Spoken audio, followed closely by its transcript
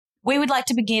We would like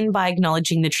to begin by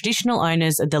acknowledging the traditional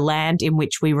owners of the land in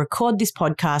which we record this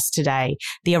podcast today,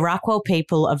 the Arakwal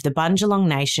people of the Bundjalung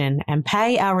Nation, and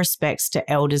pay our respects to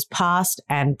elders past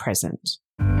and present.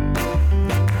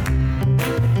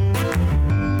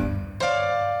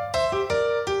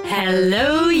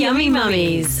 Hello, yummy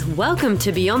mummies. Welcome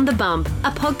to Beyond the Bump, a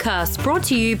podcast brought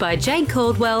to you by Jade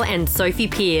Caldwell and Sophie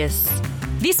Pierce.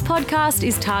 This podcast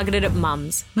is targeted at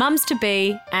mums,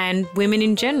 mums-to-be, and women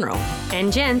in general.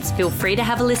 And gents, feel free to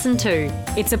have a listen too.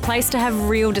 It's a place to have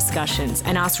real discussions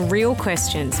and ask real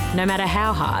questions, no matter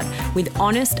how hard, with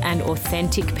honest and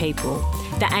authentic people.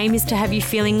 The aim is to have you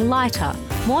feeling lighter,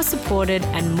 more supported,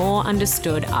 and more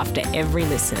understood after every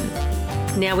listen.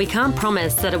 Now, we can't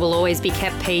promise that it will always be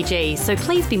kept PG, so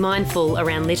please be mindful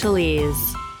around little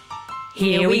ears.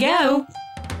 Here we go.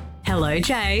 Hello,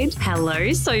 Jade.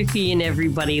 Hello, Sophie and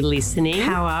everybody listening.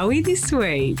 How are we this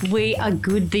week? We are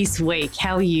good this week.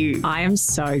 How are you? I am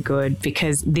so good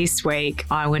because this week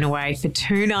I went away for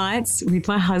 2 nights with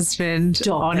my husband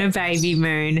on a baby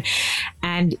moon,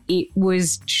 and it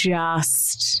was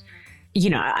just... You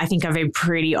know, I think I've been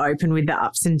pretty open with the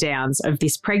ups and downs of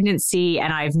this pregnancy,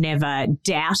 and I've never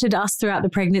doubted us throughout the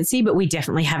pregnancy, but we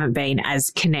definitely haven't been as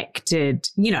connected,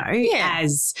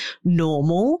 as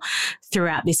normal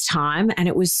throughout this time. And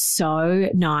it was so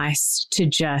nice to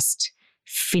just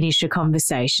finish a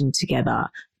conversation together,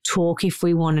 talk if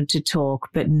we wanted to talk,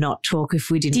 but not talk if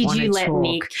we didn't want to talk. Did you let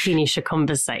Nick finish a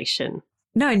conversation?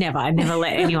 No, never. I never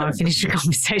let anyone finish a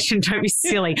conversation. Don't be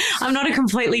silly. I'm not a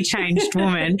completely changed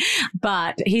woman,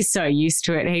 but he's so used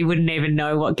to it. He wouldn't even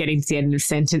know what getting to the end of a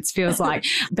sentence feels like.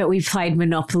 But we played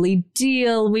Monopoly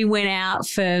Deal. We went out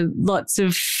for lots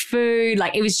of food.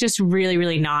 Like, it was just really,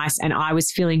 really nice. And I was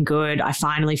feeling good. I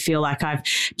finally feel like I've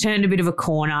turned a bit of a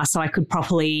corner so I could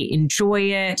properly enjoy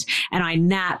it. And I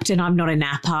napped, and I'm not a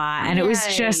napper. And it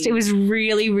was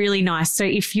really, really nice. So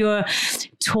if you're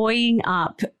toying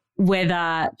up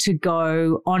whether to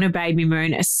go on a baby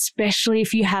moon, especially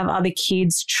if you have other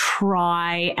kids,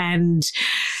 try and,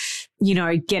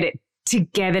 get it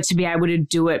together to be able to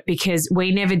do it, because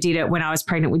we never did it when I was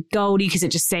pregnant with Goldie because it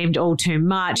just seemed all too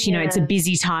much. You know, it's a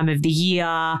busy time of the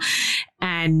year,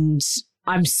 and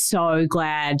I'm so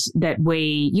glad that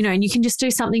we, and you can just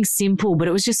do something simple, but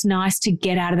it was just nice to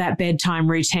get out of that bedtime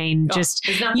routine just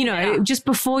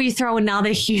before you throw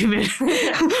another human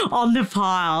on the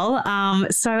pile.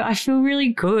 So I feel really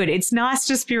good. It's nice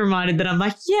to just be reminded that I'm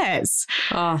like, yes.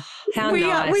 Oh, how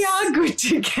nice. We are good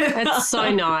together. It's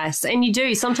so nice. And you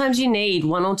do. Sometimes you need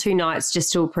 1 or 2 nights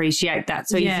just to appreciate that.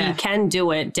 So if you can do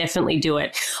it, definitely do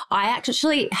it. I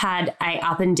actually had a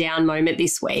up and down moment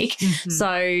this week. Mm-hmm.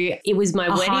 So it was my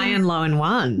wedding. High and low in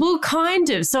one. Well, kind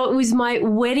of. So it was my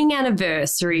wedding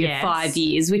anniversary of 5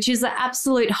 years, which is the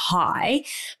absolute high.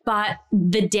 But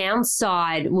the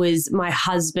downside was my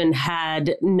husband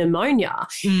had pneumonia.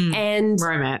 And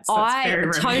romance. I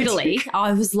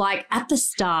was like, at the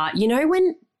start,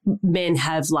 when men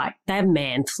have they have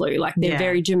man flu, they're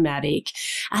very dramatic.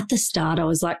 At the start, I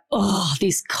was like, oh,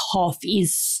 this cough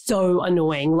is so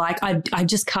annoying. I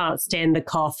just can't stand the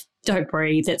cough. Don't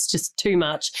breathe. It's just too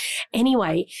much.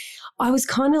 Anyway, I was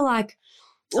kind of like,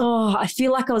 I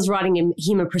feel like I was writing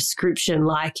him a prescription,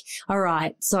 all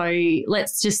right, so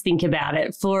let's just think about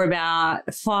it. For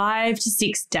about 5 to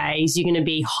 6 days, you're going to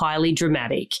be highly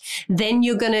dramatic. Then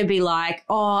you're going to be like,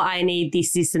 I need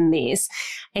this, this, and this.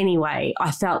 Anyway,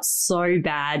 I felt so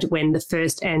bad when the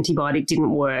first antibiotic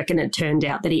didn't work, and it turned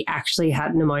out that he actually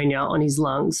had pneumonia on his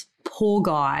lungs. Poor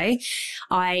guy.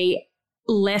 I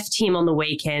left him on the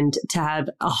weekend to have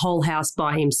a whole house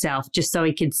by himself just so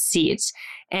he could sit.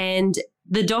 And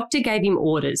the doctor gave him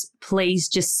orders, please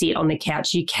just sit on the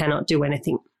couch. You cannot do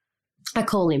anything. I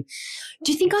call him,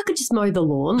 do you think I could just mow the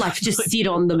lawn, just sit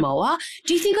on the mower?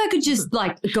 Do you think I could just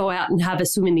go out and have a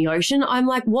swim in the ocean? I'm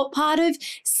like, what part of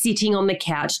sitting on the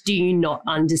couch do you not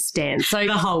understand? So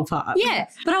the whole part. Yeah.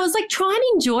 But I was like, try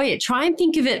and enjoy it. Try and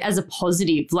think of it as a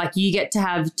positive. You get to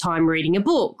have time reading a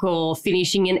book or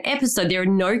finishing an episode. There are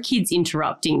no kids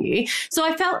interrupting you. So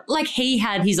I felt like he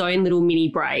had his own little mini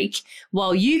break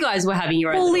while you guys were having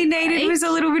your own all little he needed break. Was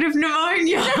a little bit of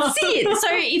pneumonia. That's it. So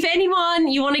if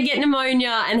anyone, you want to get pneumonia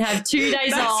and have 2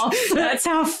 days off. That's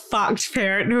how fucked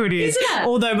parenthood is. Isn't it?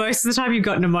 Although most of the time you've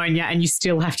got pneumonia and you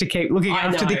still have to keep looking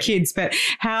after the kids. But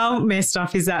how messed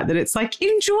up is that it's enjoy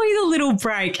the little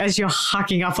break as you're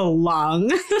hucking up a lung.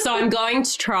 So I'm going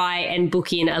to try and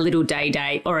book in a little day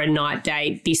date or a night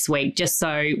date this week just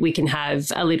so we can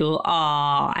have a little,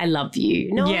 I love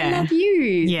you. No, I love you.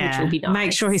 Yeah. Which will be nice.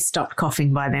 Make sure he's stopped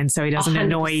coughing by then so he doesn't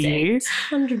annoy you.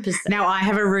 100%. Now, I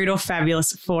have a rude or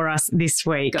fabulous for us this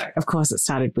week. Go. Of course, it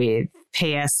started with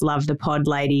PS, love the pod,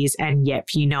 ladies, and yep,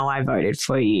 you know I voted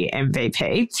for you,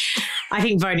 MVP. I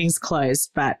think voting's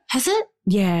closed, but... Has it?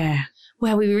 Yeah.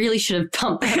 Well, we really should have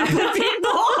pumped that up a bit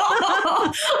more.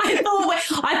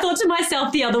 I thought to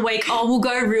myself the other week, we'll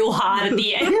go real hard at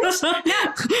the end.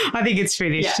 I think it's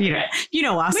finished. Yeah. You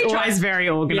know us, always very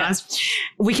organised.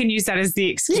 Yeah. We can use that as the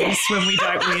excuse when we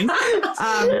don't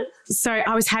win. So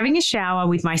I was having a shower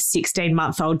with my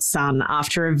 16-month-old son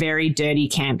after a very dirty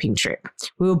camping trip.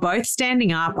 We were both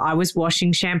standing up. I was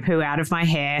washing shampoo out of my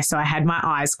hair, so I had my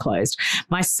eyes closed.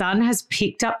 My son has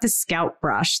picked up the scalp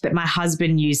brush that my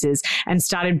husband uses and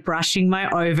started brushing my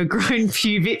overgrown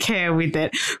pubic hair with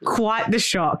it. Quite the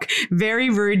shock. Very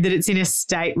rude that it's in a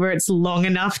state where it's long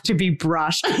enough to be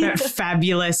brushed, but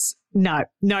fabulous. No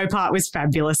part was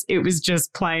fabulous. It was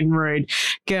just plain rude.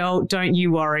 Girl, don't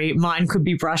you worry. Mine could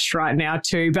be brushed right now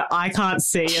too, but I can't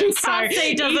see it. She can't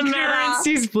see, doesn't ignorance matter.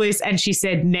 is bliss. And she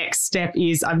said, next step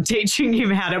is I'm teaching him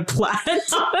how to plait.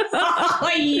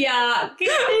 Oh, yuck.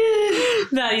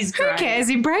 That is great. Who cares?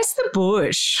 Embrace the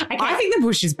bush. Okay. I think the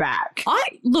bush is back.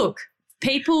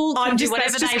 People can do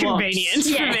whatever that's just they want. convenient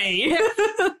for me.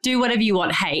 Do whatever you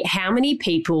want. Hey, how many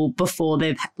people before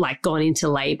they've gone into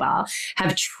labour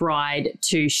have tried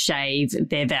to shave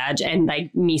their vag and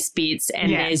they miss bits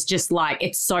and there's just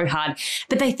it's so hard.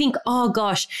 But they think, oh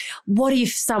gosh, what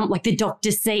if the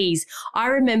doctor sees? I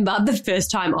remember the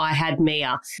first time I had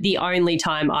Mia, the only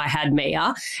time I had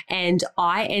Mia, and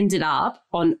I ended up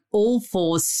on all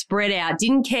fours spread out,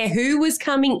 didn't care who was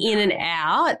coming in and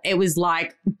out. It was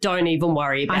don't even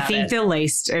worry about it. I think the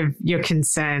least of your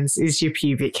concerns is your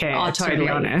pubic hair, totally. to be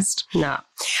honest. No.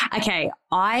 Okay,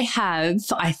 I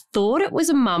thought it was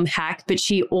a mum hack, but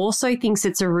she also thinks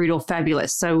it's a rude or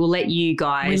fabulous. So we'll let you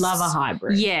guys. We love a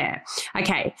hybrid. Yeah.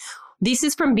 Okay, this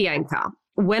is from Bianca.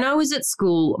 When I was at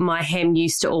school, my hem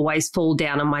used to always fall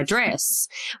down on my dress.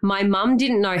 My mum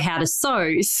didn't know how to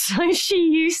sew, so she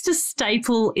used to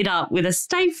staple it up with a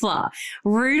stapler.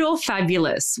 Rude or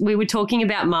fabulous? We were talking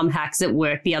about mum hacks at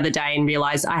work the other day and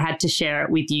realised I had to share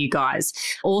it with you guys.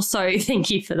 Also, thank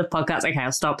you for the podcast. Okay,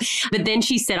 I'll stop. But then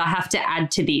she said, I have to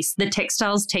add to this. The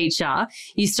textiles teacher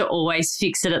used to always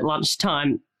fix it at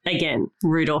lunchtime. Again,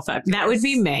 rude or fabulous. That would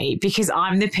be me because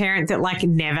I'm the parent that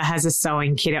never has a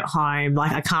sewing kit at home.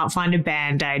 I can't find a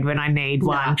Band-Aid when I need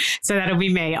one. So that'll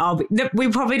be me. We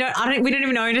probably don't, we don't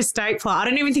even own a stapler. I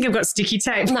don't even think I've got sticky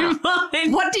tape. No.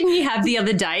 What didn't you have the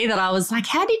other day that I was like,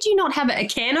 how did you not have it? A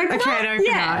can opener? A can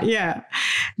opener, yeah.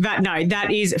 But no, that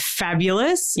is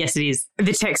fabulous. Yes, it is.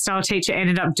 The textile teacher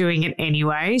ended up doing it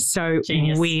anyway. So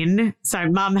Genius. Win. So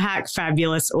mum hack,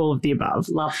 fabulous, all of the above.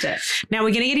 Loved it. Now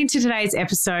we're going to get into today's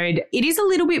episode. It is a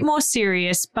little bit more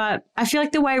serious, but I feel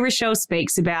like the way Rochelle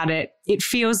speaks about it, it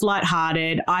feels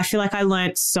lighthearted. I feel like I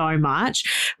learnt so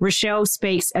much. Rochelle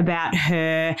speaks about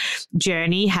her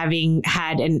journey having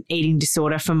had an eating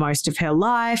disorder for most of her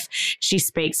life. She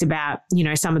speaks about,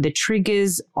 some of the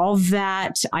triggers of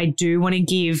that. I do want to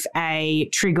give a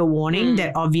trigger warning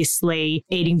that obviously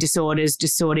eating disorders,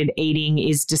 disordered eating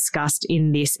is discussed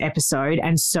in this episode,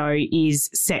 and so is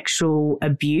sexual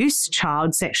abuse,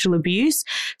 child sexual abuse.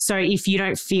 So if you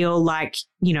don't feel like,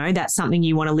 that's something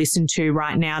you want to listen to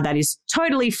right now, that is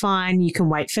totally fine. You can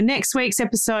wait for next week's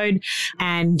episode.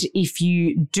 And if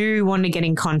you do want to get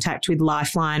in contact with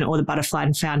Lifeline or the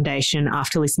Butterfly Foundation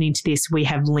after listening to this, we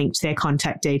have linked their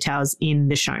contact details in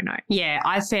the show note. Yeah,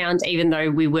 I found even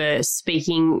though we were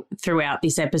speaking throughout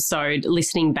this episode,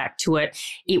 listening back to it,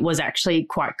 it was actually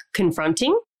quite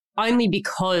confronting, only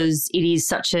because it is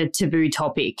such a taboo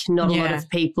topic. Not a lot of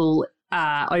people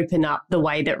open up the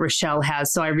way that Rochelle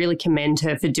has. So I really commend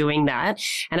her for doing that.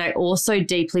 And I also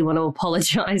deeply want to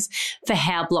apologise for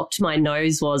how blocked my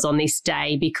nose was on this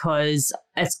day, because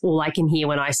that's all I can hear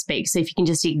when I speak. So if you can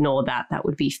just ignore that, that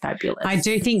would be fabulous. I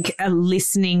do think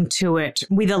listening to it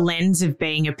with a lens of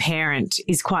being a parent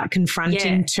is quite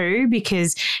confronting too,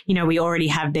 because, we already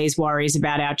have these worries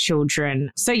about our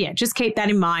children. So just keep that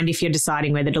in mind if you're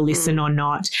deciding whether to listen or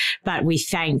not. But we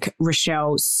thank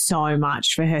Rochelle so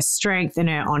much for her strength and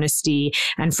her honesty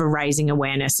and for raising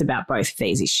awareness about both of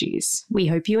these issues. We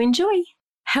hope you enjoy.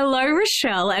 Hello,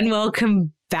 Rochelle, and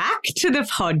welcome back to the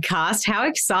podcast. How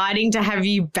exciting to have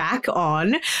you back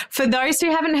on. For those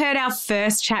who haven't heard our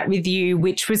first chat with you,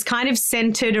 which was kind of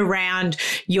centered around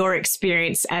your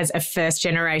experience as a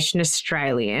first-generation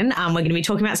Australian, we're going to be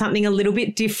talking about something a little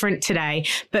bit different today.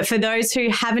 But for those who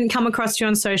haven't come across you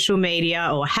on social media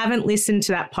or haven't listened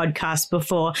to that podcast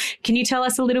before, can you tell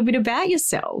us a little bit about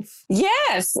yourself?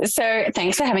 Yes. So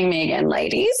thanks for having me again,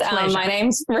 ladies. My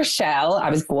name's Rochelle. I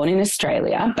was born in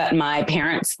Australia, but my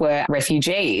parents were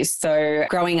refugees geez. So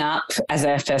growing up as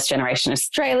a first generation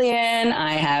Australian,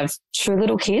 I have two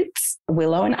little kids,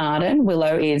 Willow and Arden.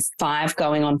 Willow is 5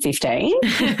 going on 15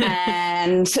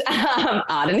 and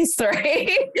Arden is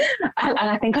 3. And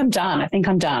I think I'm done. I think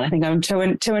I'm two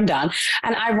and done.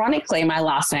 And ironically, my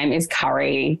last name is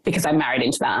Curry because I married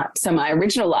into that. So my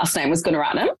original last name was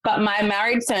Gunaratnam, but my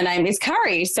married surname is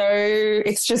Curry. So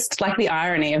it's just like the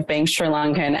irony of being Sri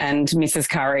Lankan and Mrs.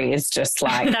 Curry is just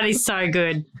like. That is so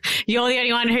good. You're the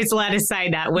only one who's allowed to say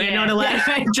that. We're not allowed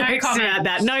to make jokes about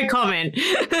that. No comment.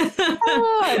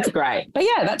 Oh, it's great. But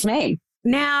yeah, that's me.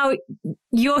 Now,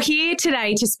 you're here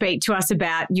today to speak to us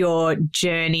about your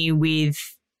journey with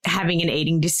having an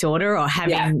eating disorder or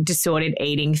having disordered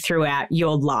eating throughout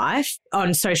your life.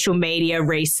 On social media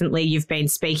recently, you've been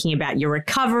speaking about your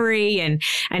recovery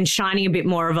and shining a bit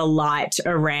more of a light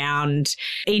around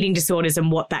eating disorders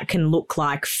and what that can look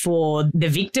like for the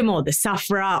victim or the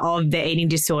sufferer of the eating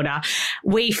disorder.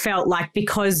 We felt like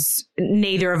because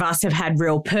neither of us have had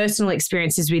real personal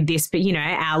experiences with this, but, you know,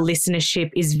 our listenership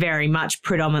is very much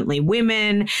predominantly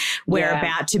women. We're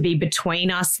about to be between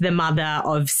us the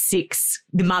mothers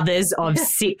of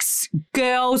 6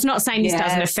 girls. Not saying this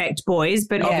doesn't affect boys,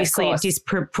 but obviously it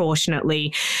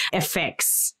disproportionately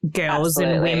affects girls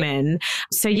and women.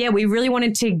 So, we really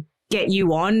wanted to get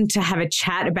you on to have a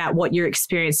chat about what your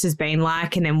experience has been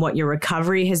like and then what your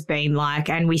recovery has been like.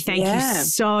 And we thank you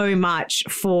so much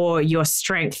for your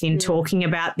strength in talking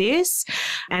about this.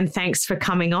 And thanks for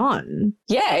coming on.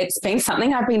 Yeah, it's been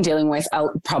something I've been dealing with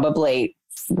probably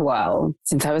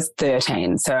since I was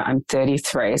 13, so I'm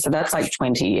 33, so that's like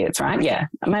 20 years, right? Yeah,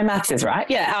 my maths is right.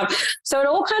 Yeah. So it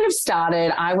all kind of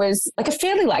started, I was like a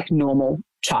fairly like normal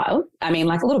child. I mean,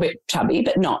 like a little bit chubby,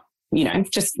 but not, you know,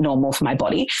 just normal for my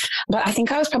body. But I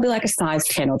think I was probably like a size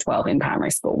 10 or 12 in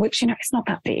primary school, which, you know, it's not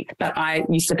that big. But I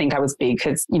used to think I was big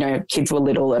because, you know, kids were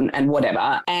little and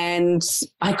whatever. And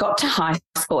I got to high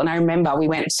school and I remember we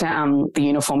went to the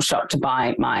uniform shop to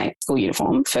buy my school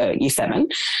uniform for year 7.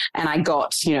 And I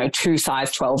got, you know, 2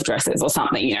 size 12 dresses or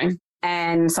something, you know.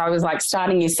 And so I was like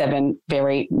starting year 7,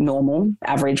 very normal,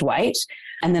 average weight.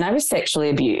 And then I was sexually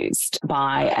abused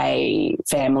by a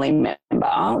family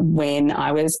member when I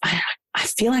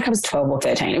feel like I was 12 or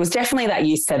 13. It was definitely that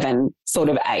year 7 sort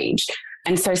of age.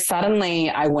 And so suddenly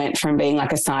I went from being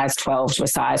like a size 12 to a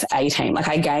size 18. Like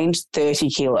I gained 30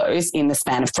 kilos in the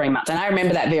span of 3 months. And I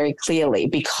remember that very clearly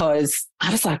because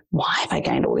I was like, why have I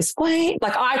gained all this weight?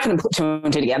 Like I couldn't put 2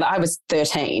 and 2 together. I was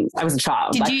 13. I was a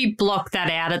child. Did you block that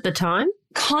out at the time?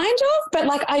 Kind of, but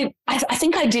like I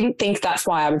think I didn't think that's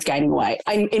why I was gaining weight.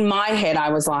 In my head, I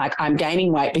was like, I'm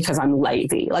gaining weight because I'm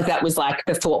lazy. Like that was like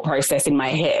the thought process in my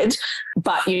head.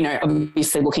 But, you know,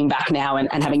 obviously looking back now and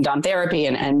having done therapy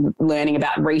and learning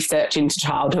about research into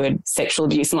childhood sexual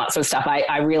abuse and that sort of stuff,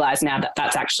 I realize now that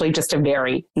that's actually just a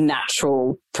very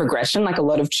natural progression. Like a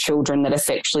lot of children that are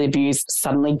sexually abused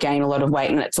suddenly gain a lot of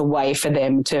weight and it's a way for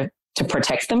them to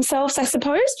protect themselves, I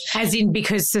suppose. As in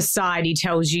because society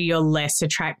tells you you're less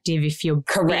attractive if you're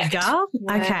bigger? Yeah.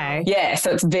 Okay. Yeah, so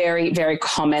it's very, very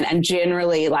common. And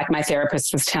generally, like my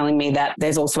therapist was telling me that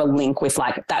there's also a link with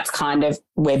like that's kind of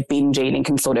where binge eating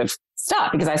can sort of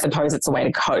start because I suppose it's a way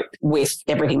to cope with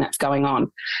everything that's going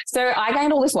on. So I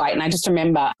gained all this weight and I just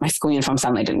remember my school uniform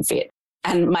suddenly didn't fit.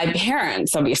 And my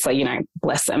parents, obviously, you know,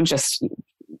 bless them, just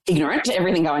ignorant to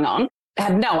everything going on. I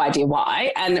had no idea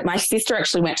why. And my sister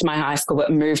actually went to my high school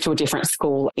but moved to a different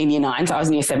school in year 9. So I was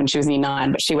in year 7, she was in year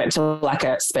 9, but she went to like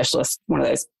a specialist, one of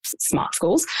those smart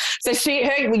schools. So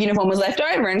her uniform was left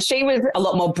over and she was a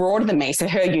lot more broad than me. So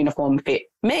her uniform fit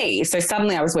me. So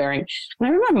suddenly I was wearing, and I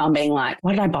remember my mum being like,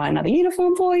 why did I buy another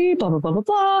uniform for you? Blah, blah, blah, blah,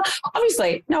 blah.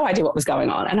 Obviously, no idea what was going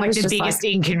on. And like I was the just biggest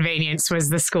uniconvenience was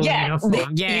the school uniform.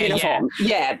 Uniform.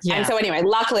 Yeah. And so anyway,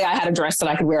 luckily I had a dress that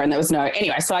I could wear and there was no,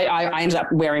 anyway, so I ended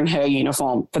up wearing her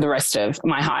uniform for the rest of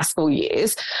my high school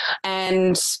years.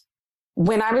 And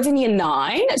when I was in year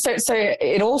 9, so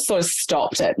it all sort of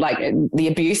stopped at like the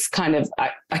abuse kind of,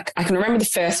 I can remember the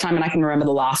first time and I can remember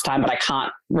the last time, but I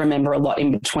can't remember a lot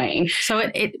in between. So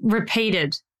it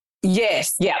repeated.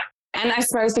 Yes. Yeah. And I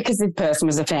suppose because this person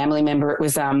was a family member, it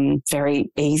was very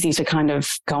easy to kind of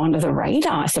go under the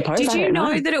radar, I suppose. Did you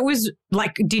know that it was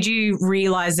like, did you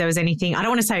realise there was anything, I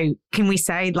don't want to say, can we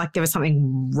say like there was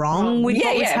something wrong with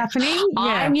what was happening?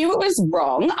 I knew it was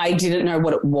wrong. I didn't know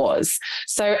what it was.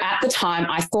 So at the time,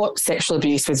 I thought sexual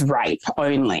abuse was rape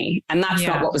only. And that's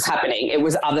not what was happening. It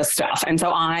was other stuff. And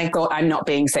so I thought I'm not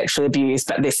being sexually abused,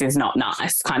 but this is not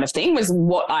nice kind of thing was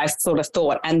what I sort of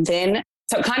thought. And then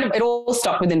so it all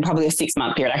stopped within probably a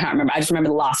 6-month period. I can't remember. I just remember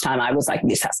the last time I was like,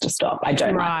 this has to stop. I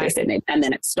don't like this. And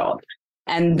then it stopped.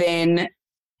 And then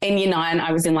in year 9,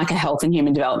 I was in like a health and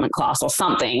human development class or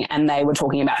something, and they were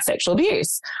talking about sexual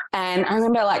abuse. And I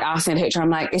remember like asking the teacher, I'm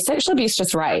like, is sexual abuse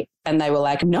just rape? And they were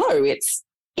like, no, it's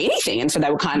anything. And so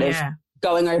they were kind of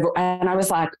going over, and I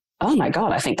was like, oh my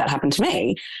God, I think that happened to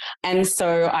me. And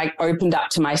so I opened up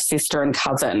to my sister and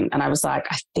cousin, and I was like,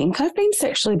 I think I've been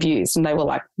sexually abused. And they were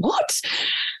like, what?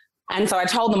 And so I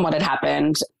told them what had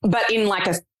happened, but in like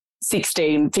a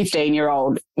 16,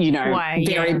 15-year-old,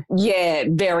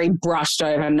 very brushed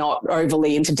over, not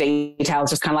overly into details,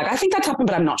 just kind of like, I think that's happened,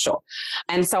 but I'm not sure.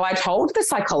 And so I told the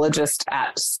psychologist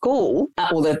at school,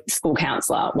 or the school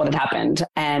counsellor, what had happened.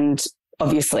 And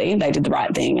obviously they did the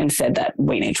right thing and said that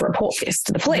we need to report this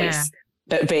to the police. Yeah.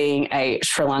 But being a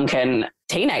Sri Lankan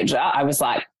teenager, I was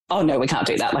like, oh no, we can't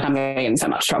do that. Like, I'm going to get in so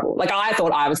much trouble. Like, I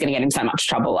thought I was going to get in so much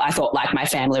trouble. I thought like my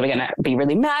family were going to be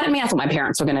really mad at me. I thought my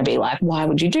parents were going to be like, why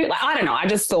would you do it? Like, I don't know. I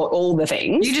just thought all the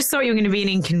things. You just thought you were going to be an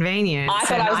inconvenience. I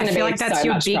thought I was going to be like that's so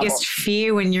your much biggest trouble.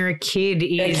 fear when you're a kid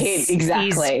is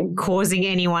exactly causing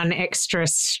anyone extra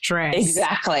stress.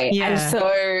 Exactly. Yeah. And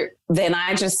so then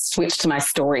I just switched to my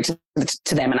story to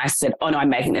them, and I said, oh no, I'm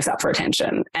making this up for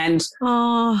attention. And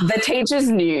the teachers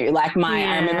knew, like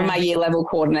I remember my year level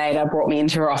coordinator brought me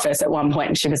into her office at one point,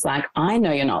 and she was like, I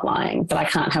know you're not lying, but I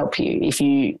can't help you if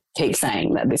you keep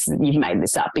saying that you've made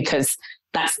this up, because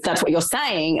that's what you're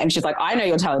saying. And she's like, I know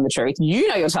you're telling the truth. You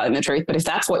know you're telling the truth. But if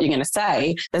that's what you're going to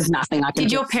say, there's nothing I can do.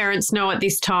 Did your parents know at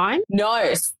this time?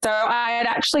 No. So I had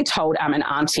actually told an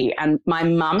auntie, and my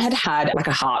mum had like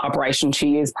a heart operation 2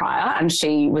 years prior, and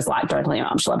she was like, don't tell your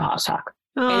mum, she'll have a heart attack.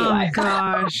 Oh, anyway.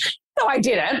 Gosh. So I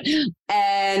didn't.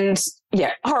 And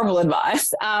yeah, horrible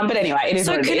advice. But anyway, it is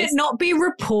what it is. So can it not be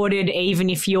reported even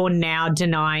if you're now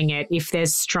denying it, if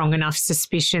there's strong enough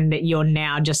suspicion that you're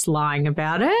now just lying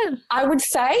about it? I would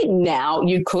say now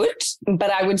you could,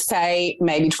 but I would say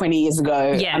maybe 20 years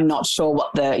ago, I'm not sure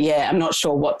what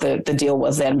the deal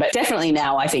was then, but definitely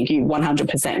now I think you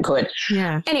 100% could.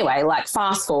 Yeah. Anyway, like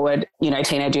fast forward,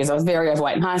 teenage years, I was very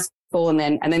overweight in high school, and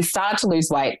then started to lose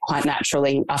weight quite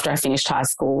naturally after I finished high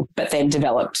school, but then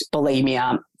developed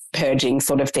bulimia, purging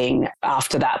sort of thing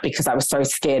after that, because I was so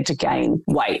scared to gain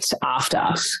weight after.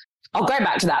 I'll go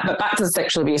back to that, but back to the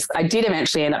sexual abuse. I did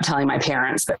eventually end up telling my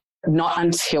parents, but not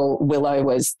until Willow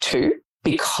was 2,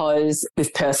 because this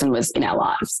person was in our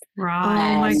lives.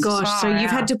 Right. Oh my gosh. So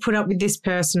you've had to put up with this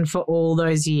person for all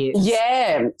those years.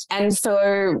 Yeah. And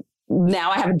so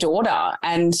now I have a daughter,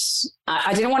 and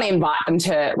I didn't want to invite them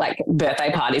to like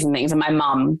birthday parties and things. And my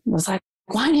mum was like,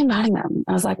 why aren't you inviting them?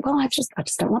 I was like, well, I just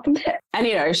don't want them there. And,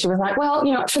 she was like, well,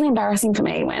 it's really embarrassing for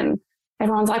me when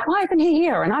everyone's like, why isn't he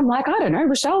here? And I'm like, I don't know.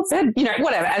 Rochelle said,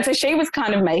 whatever. And so she was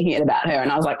kind of making it about her. And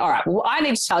I was like, all right, well, I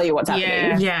need to tell you what's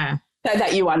happening. Yeah. So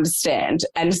that you understand.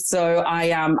 And so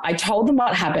I told them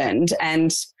what happened.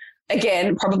 And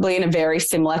again, probably in a very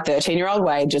similar 13-year-old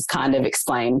way, just kind of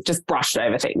explained, just brushed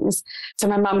over things. So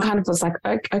my mum kind of was like,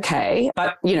 okay.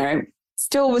 But,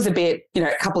 still was a bit,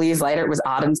 a couple of years later, it was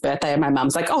Arden's birthday, and my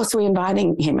mum's like, oh, so we're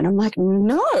inviting him. And I'm like,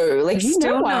 no, like,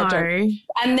 still why no. I don't.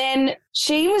 And then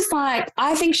she was like,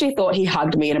 I think she thought he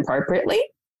hugged me inappropriately,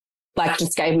 like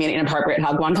just gave me an inappropriate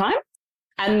hug one time.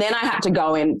 And then I had to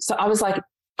go in. So I was like,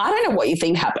 I don't know what you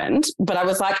think happened, but I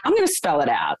was like, I'm going to spell it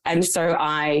out. And so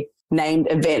I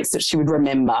named events that she would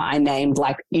remember. I named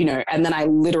and then I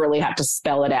literally had to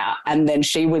spell it out. And then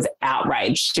she was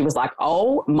outraged. She was like,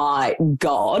 oh my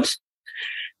God.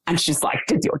 And she's like,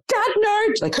 did your dad know?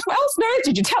 Like, who else knows?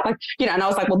 Did you tell? Like, and I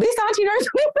was like, well, this auntie knows,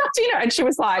 this auntie knows. And she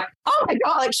was like, oh my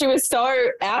God, like she was so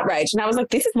outraged. And I was like,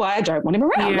 this is why I don't want him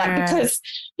around. Like, because,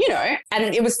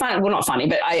 and it was funny. Well, not funny,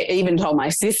 but I even told my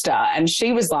sister, and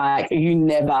she was like, you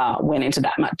never went into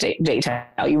that much detail.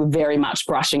 You were very much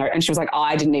brushing her. And she was like,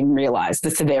 I didn't even realize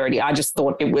the severity. I just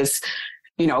thought it was,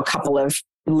 a couple of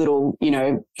little,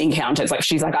 encounters. Like,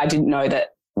 she's like, I didn't know that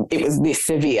it was this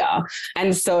severe.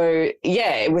 And so,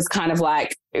 it was kind of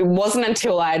like, it wasn't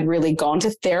until I'd really gone to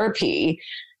therapy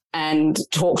and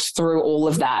talked through all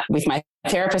of that with my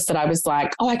therapist that I was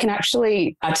like, oh, I can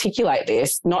actually articulate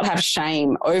this, not have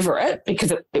shame over it,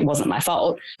 because it wasn't my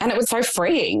fault. And it was so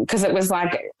freeing, because it was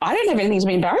like, I don't have anything to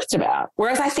be embarrassed about.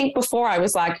 Whereas I think before I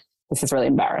was like, this is really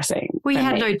embarrassing. Well, you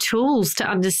had no tools to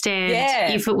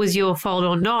understand if it was your fault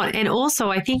or not. And also,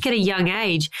 I think at a young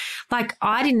age, like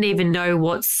I didn't even know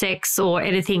what sex or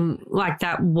anything like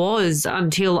that was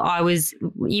until I was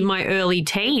in my early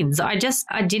teens. I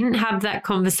didn't have that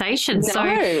conversation. No.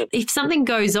 So if something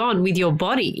goes on with your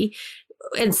body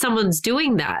and someone's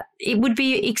doing that, it would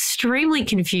be extremely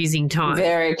confusing time.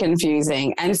 Very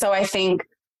confusing. And so I think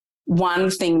one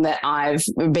thing that I've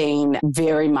been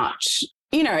very much,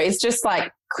 it's just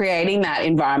like creating that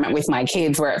environment with my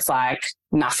kids where it's like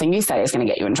nothing you say is going to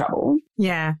get you in trouble.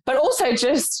 Yeah. But also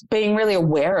just being really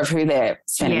aware of who they're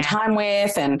spending time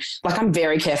with. And like, I'm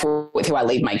very careful with who I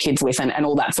leave my kids with and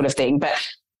all that sort of thing. But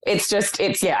I guess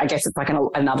it's like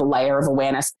another layer of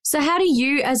awareness. So how do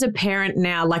you as a parent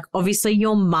now, like obviously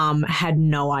your mum had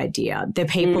no idea. The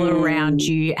people around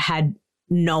you had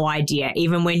no idea.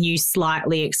 Even when you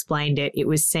slightly explained it, it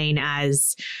was seen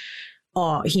as,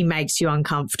 oh, he makes you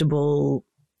uncomfortable.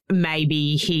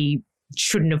 Maybe he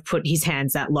shouldn't have put his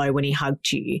hands that low when he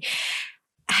hugged you.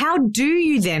 How do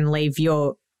you then leave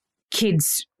your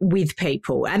kids with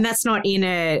people? And that's not in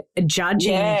a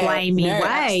judging, blaming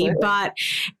way, absolutely. But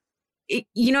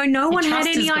no one had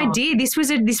any idea. This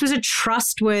was a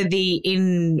trustworthy,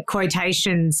 in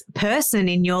quotations, person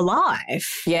in your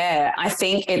life. Yeah, I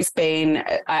think it's been,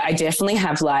 I definitely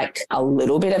have like a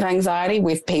little bit of anxiety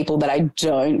with people that I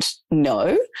don't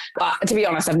know. But to be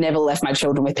honest, I've never left my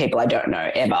children with people I don't know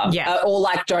ever. Yeah. Or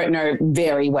like don't know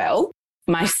very well.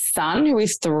 My son, who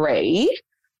is 3,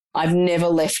 I've never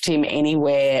left him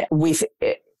anywhere with,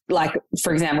 like,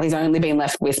 for example, he's only been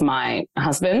left with my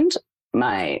husband,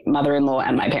 my mother-in-law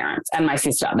and my parents and my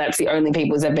sister. That's the only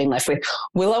people they've been left with.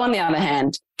 Willow, on the other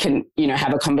hand, can,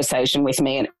 have a conversation with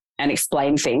me and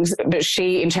explain things. But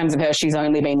she, in terms of her, she's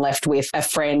only been left with a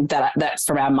friend that's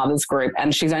from our mother's group.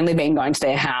 And she's only been going to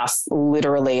their house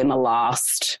literally in the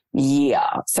last year.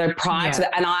 So prior to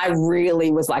that, and I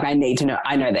really was like, I need to know,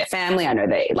 I know their family, I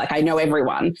know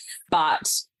everyone.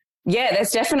 But yeah, there's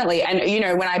definitely, and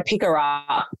when I pick her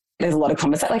up, there's a lot of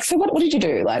conversation. Like, so what did you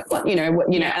do? Like, what,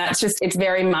 and it's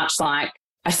very much like,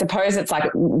 I suppose it's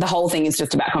like the whole thing is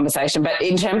just about conversation. But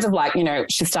in terms of like,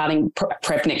 she's starting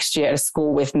prep next year at a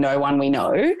school with no one we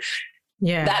know.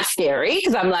 Yeah. That's scary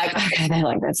because I'm like, okay, they're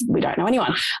like, we don't know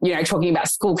anyone, talking about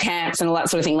school camps and all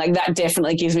that sort of thing. Like that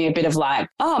definitely gives me a bit of like,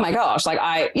 oh my gosh, like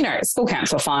school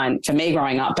camps were fine for me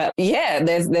growing up. But yeah,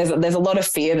 there's a lot of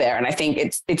fear there. And I think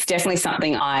it's definitely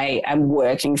something I am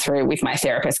working through with my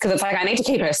therapist because it's like, I need to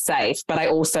keep her safe, but I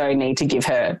also need to give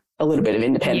her a little bit of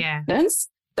independence. Yeah.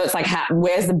 So it's like,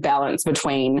 where's the balance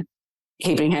between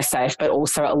keeping her safe, but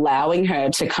also allowing her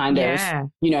to kind of,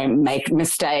 make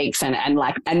mistakes and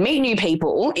meet new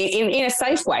people in a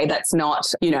safe way. That's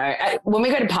not, when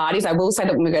we go to parties, I will say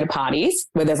that when we go to parties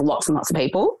where there's lots and lots of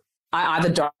people, I either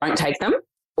don't take them,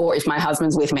 or if my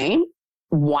husband's with me,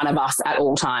 one of us at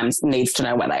all times needs to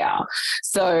know where they are.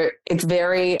 So it's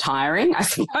very tiring, I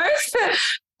suppose.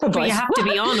 But you have to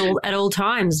be on at all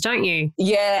times, don't you?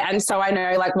 Yeah. And so I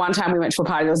know like one time we went to a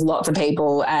party, there was lots of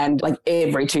people and like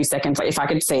every 2 seconds, like if I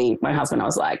could see my husband, I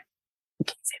was like,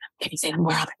 can you see them?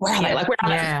 Where are they? Like, where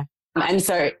are they? And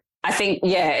so I think,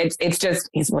 it's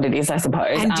just is what it is, I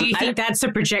suppose. And do you think that's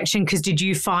a projection? Because did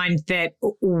you find that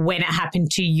when it happened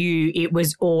to you, it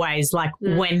was always like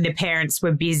when the parents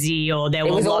were busy or there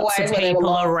were lots of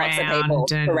people around?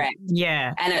 Correct.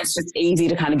 Yeah. And it's just easy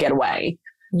to kind of get away.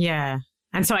 Yeah.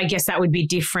 And so I guess that would be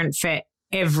different for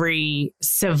every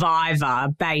survivor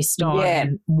based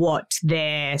on what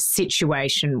their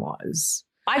situation was.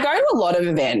 I go to a lot of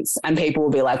events and people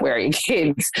will be like, where are your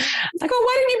kids? Like, oh,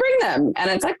 why didn't you bring them? And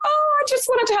it's like, oh, I just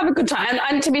wanted to have a good time.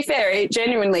 And to be fair, it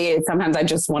genuinely is. Sometimes I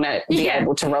just want to be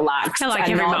able to relax. I like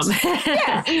every mum.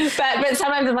 Yeah. But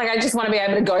sometimes it's like, I just want to be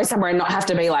able to go somewhere and not have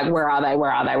to be like, where are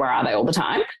they all the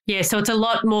time? Yeah. So it's a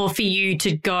lot more for you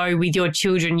to go with your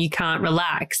children. You can't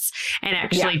relax and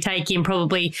actually take in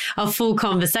probably a full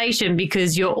conversation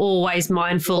because you're always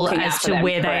mindful as to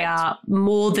where they are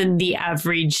more than the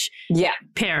average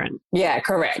parent. Yeah,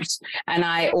 correct. And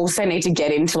I also need to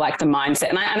get into like the mindset.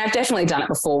 And I've definitely done it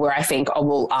before where I think, oh,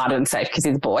 well, Arden's safe because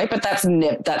he's a boy, but that's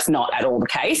not at all the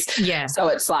case. Yeah. So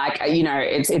it's like,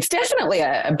 it's definitely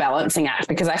a balancing act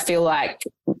because I feel like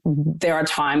there are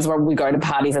times where we go to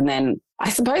parties and then I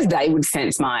suppose they would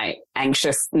sense my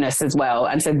anxiousness as well.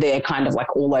 And so they're kind of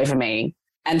like all over me.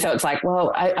 And so it's like,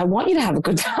 well, I want you to have a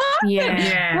good time.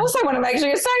 Yeah. I also want to make sure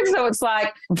you're safe. So it's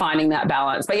like finding that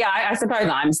balance. But yeah, I suppose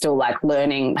I'm still like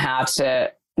learning how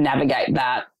to navigate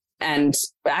that. And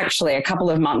actually a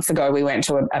couple of months ago, we went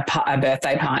to a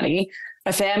birthday party,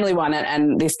 a family one,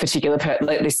 and this particular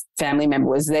this family member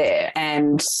was there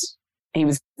and he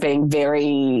was being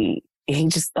he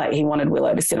wanted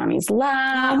Willow to sit on his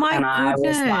lap. Oh my and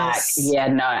goodness. I was like, yeah,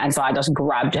 no. And so I just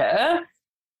grabbed her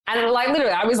and like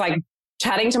literally I was like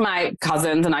chatting to my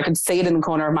cousins and I could see it in the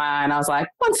corner of my eye and I was like,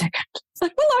 1 second. It's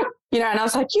like, Willow, and I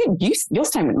was like, you're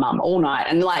staying with mum all night.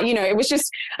 And like, it was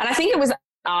just, and I think it was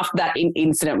after that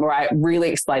incident where I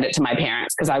really explained it to my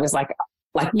parents because I was like,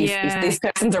 if this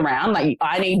person's around, like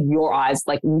I need your eyes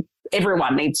like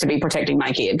everyone needs to be protecting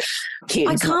my kids.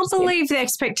 I can't believe the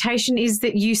expectation is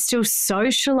that you still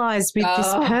socialize with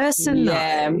this person.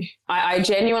 Yeah. I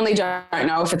genuinely don't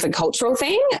know if it's a cultural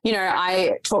thing. You know,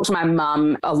 I talk to my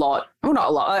mum a lot. Well, not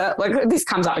a lot. Like this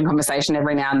comes up in conversation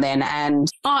every now and then. And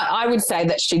I would say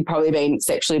that she'd probably been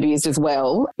sexually abused as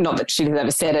well. Not that she'd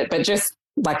ever said it, but just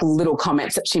like little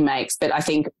comments that she makes. But I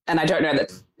think, and I don't know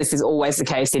that this is always the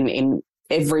case in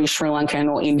every Sri Lankan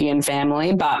or Indian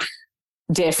family, but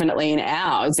definitely in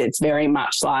ours, it's very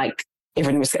much like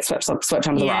everything just gets swept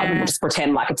under the rug and we'll just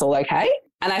pretend like it's all okay.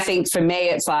 And I think for me,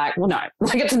 it's like, well, no,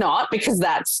 like it's not, because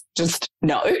that's just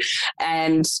no.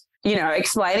 And, you know,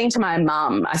 explaining to my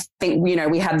mum, I think, you know,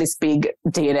 we had this big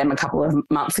D&M a couple of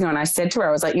months ago, and I said to her,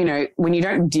 I was like, you know, when you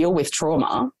don't deal with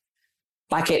trauma,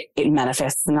 like it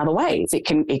manifests in other ways. It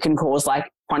can cause like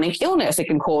chronic illness. It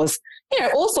can cause, you know,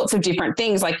 all sorts of different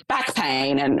things like back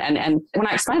pain. And when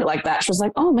I explained it like that, she was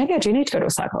like, oh, maybe I do need to go to a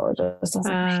psychologist.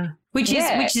 Which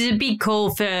is a big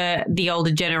call for the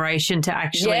older generation to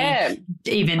actually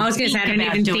even. I was going to say, I don't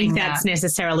even think that's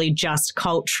necessarily just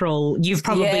cultural. You've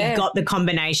probably got the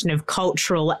combination of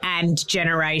cultural and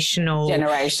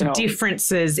generational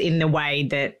differences in the way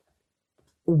that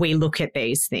we look at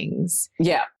these things.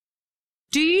 Yeah.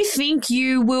 Do you think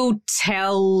you will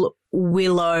tell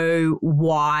Willow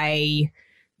why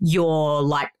you're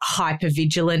like hyper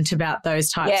vigilant about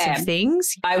those types of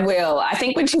things? I will. I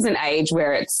think when she's an age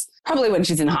where it's probably when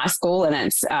she's in high school, and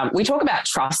it's we talk about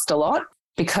trust a lot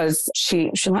because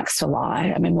she likes to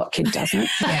lie. I mean, what kid doesn't?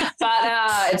 But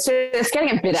it's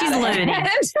getting a bit out of hand.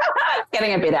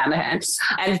 Getting a bit out of hand.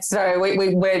 And so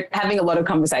we're having a lot of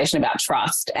conversation about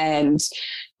trust, and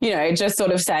you know, just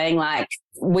sort of saying like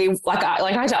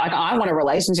I want a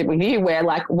relationship with you where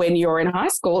like when you're in high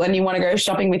school and you want to go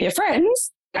shopping with your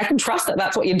friends, I can trust that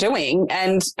that's what you're doing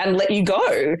and let you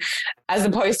go, as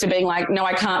opposed to being like, no,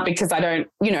 I can't because I don't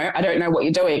know what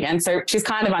you're doing. And so she's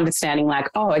kind of understanding like,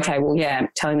 oh, okay, well, yeah,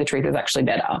 telling the truth is actually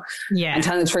better. Yeah. And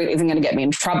telling the truth isn't going to get me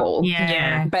in trouble.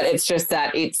 Yeah. But it's just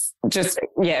that it's just,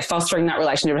 fostering that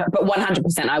relationship. But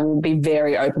 100% I will be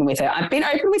very open with her. I've been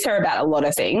open with her about a lot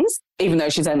of things, even though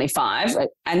she's only 5.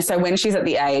 And so when she's at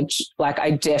the age, like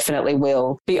I definitely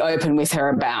will be open with her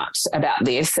about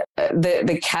this.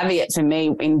 The caveat to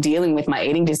me in dealing with my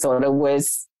eating disorder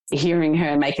was hearing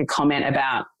her make a comment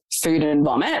about food and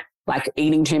vomit, like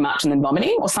eating too much and then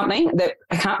vomiting or something that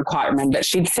I can't quite remember. But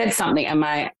she'd said something and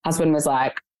my husband was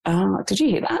like, oh, did you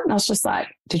hear that? And I was just like,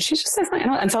 did she just say something?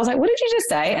 And so I was like, what did you just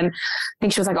say? And I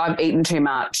think she was like, I've eaten too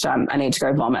much. I need to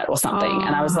go vomit or something.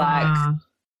 And I was like,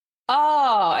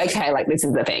 oh, okay, like this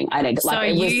is the thing. I need to. So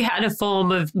you had a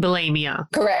form of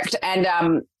bulimia. Correct. And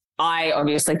I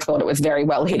obviously thought it was very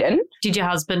well hidden. Did your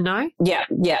husband know? Yeah.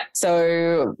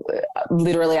 So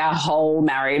literally our whole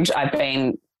marriage, I've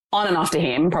been on and off to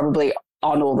him, probably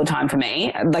on all the time for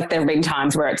me. Like there have been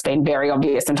times where it's been very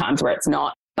obvious and times where it's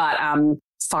not. But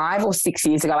 5 or 6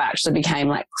 years ago, I actually became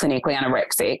like clinically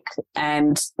anorexic,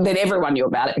 and then everyone knew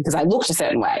about it because I looked a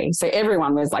certain way. So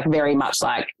everyone was like very much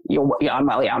like, you're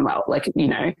unwell. Like, you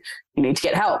know, you need to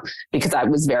get help, because I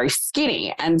was very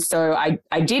skinny. And so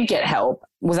I did get help,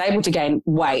 was able to gain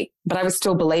weight, but I was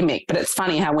still bulimic. But it's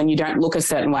funny how when you don't look a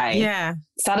certain way,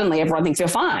 suddenly everyone thinks you're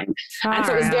fine. And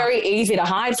so it was very easy to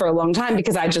hide for a long time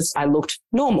because I looked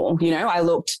normal, you know, I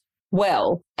looked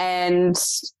well. And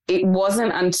it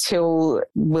wasn't until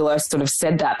Willow sort of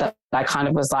said that I kind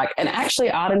of was like, and actually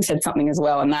Arden said something as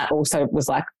well. And that also was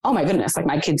like, oh my goodness, like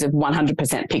my kids have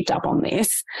 100% picked up on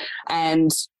this.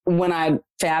 And when I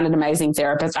found an amazing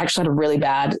therapist, I actually had a really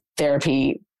bad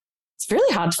therapy. It's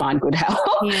really hard to find good help.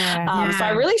 So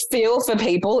I really feel for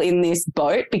people in this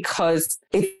boat, because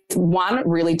it's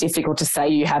really difficult to say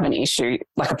you have an issue,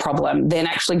 like a problem, then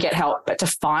actually get help. But to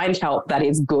find help that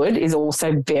is good is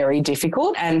also very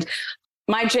difficult. And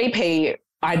my GP,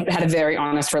 I had a very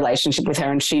honest relationship with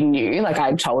her, and she knew, like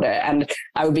I told her, and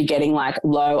I would be getting like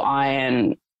low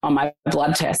iron on my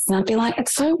blood tests. And I'd be like,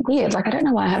 it's so weird. Like, I don't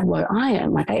know why I have low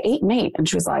iron. Like I eat meat. And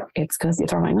she was like, it's because you're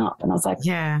throwing up. And I was like,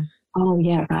 oh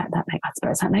yeah, right. I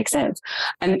suppose that makes sense.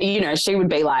 And, you know, she would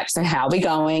be like, so how are we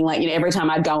going? Like, you know, every time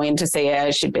I'd go in to see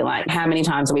her, she'd be like, how many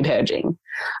times are we purging?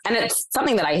 And it's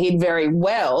something that I hid very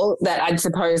well, that I'd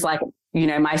suppose, like, you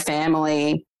know, my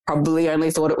family probably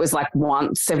only thought it was like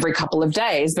once every couple of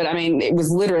days. But I mean, it was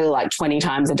literally like 20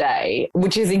 times a day,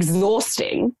 which is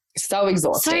exhausting. So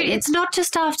exhausting. So it's not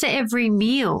just after every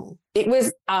meal. It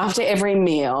was after every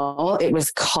meal. It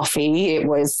was coffee. It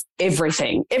was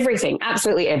everything,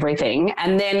 absolutely everything.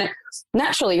 And then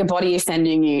naturally your body is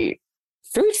sending you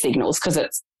food signals because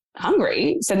it's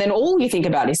hungry. So then all you think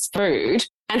about is food.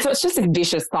 And so it's just a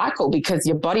vicious cycle, because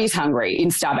your body's hungry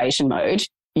in starvation mode.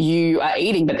 you are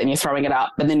eating, but then you're throwing it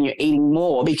up, but then you're eating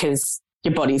more because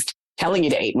your body's telling you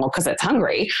to eat more because it's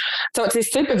hungry. So it's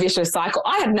this super vicious cycle.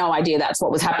 I had no idea that's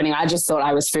what was happening. I just thought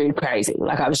I was food crazy.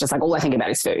 Like I was just like, all I think about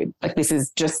is food. Like this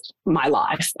is just my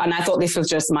life. And I thought this was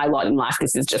just my lot in life.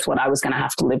 This is just what I was going to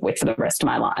have to live with for the rest of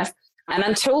my life. And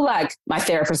until like my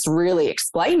therapist really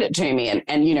explained it to me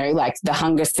and you know, like the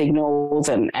hunger signals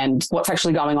and what's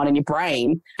actually going on in your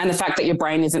brain and the fact that your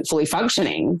brain isn't fully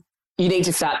functioning, you need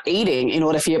to start eating in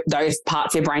order for those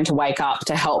parts of your brain to wake up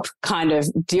to help kind of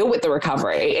deal with the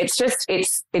recovery. It's just,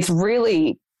 it's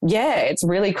really, it's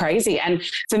really crazy. And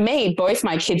for me, both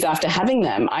my kids after having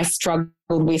them, I struggled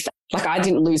with, like I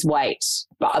didn't lose weight,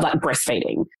 but like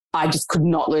breastfeeding. I just could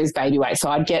not lose baby weight. So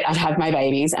I'd have my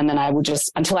babies and then I would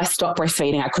just, until I stopped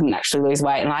breastfeeding, I couldn't actually lose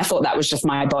weight. And I thought that was just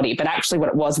my body. But actually what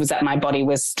it was that my body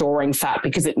was storing fat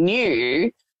because it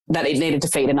knew that it needed to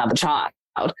feed another child.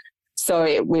 So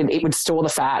it would store the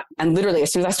fat. And literally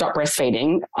as soon as I stopped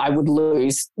breastfeeding, I would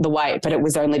lose the weight. But it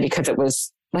was only because it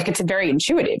was like, it's very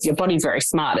intuitive. Your body's very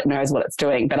smart. It knows what it's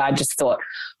doing. But I just thought,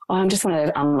 I'm just one of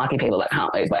those unlucky people that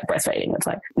can't lose weight breastfeeding. It's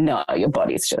like, no, your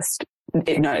body's just,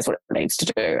 it knows what it needs to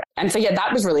do. And so,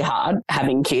 that was really hard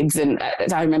having kids. And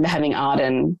I remember having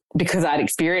Arden because I'd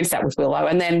experienced that with Willow.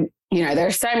 And then, you know, there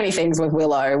are so many things with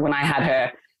Willow when I had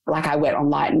her. Like I went on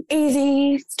Light and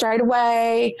Easy straight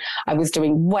away. I was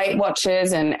doing Weight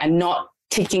Watchers and not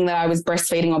ticking that I was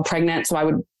breastfeeding or pregnant so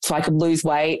I could lose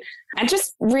weight and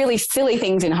just really silly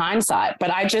things in hindsight.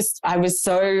 But I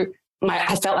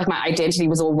felt like my identity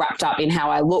was all wrapped up in how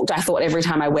I looked. I thought every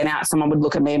time I went out, someone would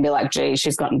look at me and be like, gee,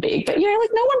 she's gotten big. But, you know, like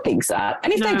no one thinks that.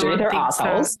 And if they do, they're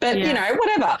assholes. But, you know,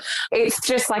 whatever. It's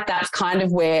just like that's kind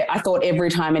of where I thought every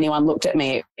time anyone looked at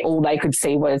me, all they could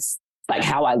see was like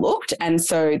how I looked. And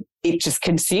so it just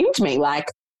consumed me.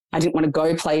 Like I didn't want to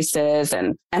go places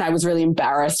and I was really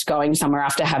embarrassed going somewhere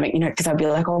after having, you know, because I'd be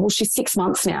like, oh, well, she's 6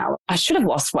 months now. I should have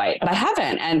lost weight, but I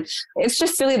haven't. And it's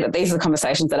just silly that these are the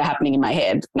conversations that are happening in my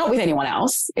head, not with anyone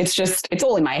else. It's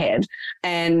all in my head.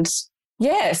 And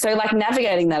so like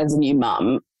navigating that as a new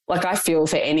mum, like I feel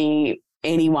for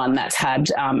anyone that's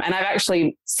had, and I've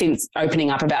actually since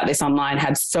opening up about this online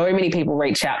had so many people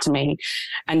reach out to me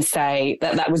and say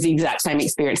that was the exact same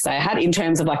experience they had in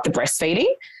terms of like the breastfeeding.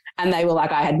 And they were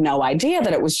like, I had no idea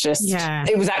that it was just,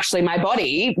 it was actually my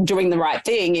body doing the right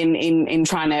thing in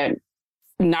trying to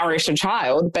nourish a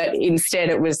child. But instead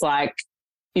it was like,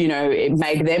 you know, it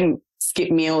made them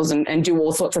skip meals and do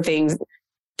all sorts of things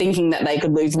thinking that they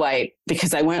could lose weight because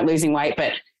they weren't losing weight.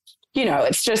 But, you know,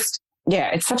 it's just,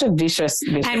 it's such a vicious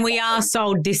And we are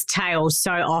sold this tale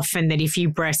so often that if you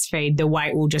breastfeed, the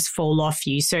weight will just fall off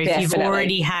you. So if you've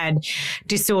already had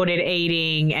disordered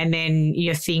eating and then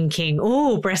you're thinking,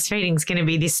 oh, breastfeeding's going to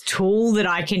be this tool that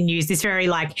I can use, this very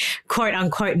like quote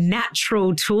unquote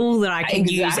natural tool that I can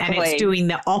use, and it's doing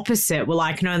the opposite. Well,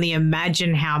 I can only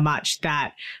imagine how much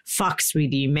that fucks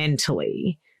with you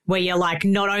mentally. Where you're like,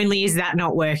 not only is that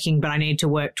not working, but I need to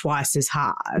work twice as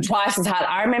hard.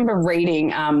 I remember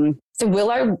reading, so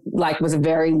Willow like was a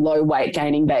very low weight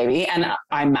gaining baby. And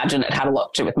I imagine it had a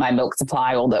lot to do with my milk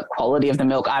supply or the quality of the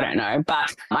milk. I don't know.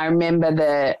 But I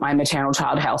remember my maternal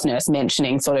child health nurse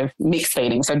mentioning sort of mixed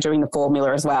feeding. So doing the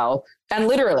formula as well. And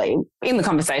literally in the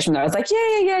conversation, I was like,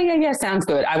 yeah, sounds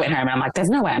good. I went home and I'm like, there's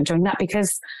no way I'm doing that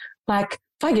because like,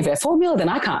 if I give her formula, then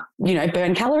I can't, you know,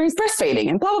 burn calories breastfeeding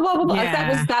and blah, blah, blah, blah.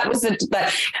 Yeah. That was it.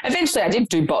 But eventually I did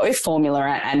do both formula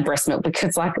and breast milk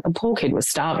because like the poor kid was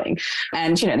starving.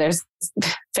 And, you know, there's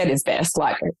fed is best.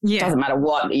 Like it doesn't matter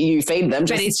what you feed them.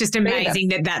 But it's just amazing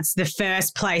that that's the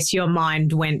first place your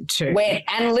mind went to.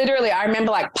 And literally I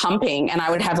remember like pumping and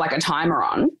I would have like a timer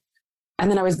on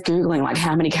and then I was Googling like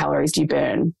how many calories do you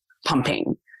burn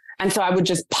pumping? And so I would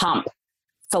just pump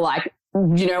for like,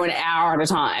 you know, an hour at a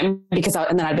time and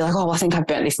then I'd be like, oh, I think I've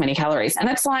burnt this many calories. And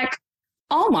it's like,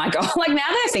 oh my God, like now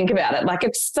that I think about it, like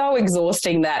it's so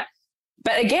exhausting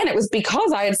but again, it was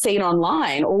because I had seen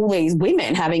online all these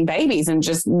women having babies and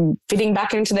just fitting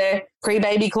back into their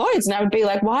pre-baby clothes. And I would be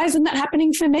like, why isn't that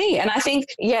happening for me? And I think,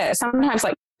 sometimes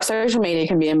like social media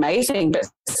can be amazing, but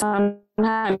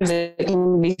sometimes it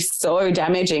can be so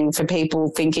damaging for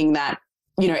people thinking that,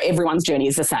 you know, everyone's journey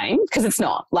is the same because it's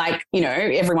not. Like, you know,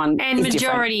 everyone and is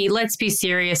majority, different. Let's be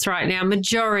serious right now,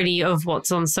 majority of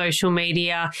what's on social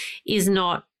media is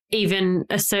not even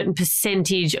a certain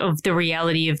percentage of the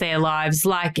reality of their lives.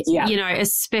 Like, you know,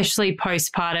 especially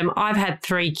postpartum. I've had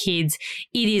 3 kids.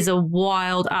 It is a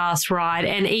wild ass ride.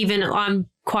 And even I'm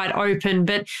quite open,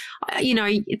 but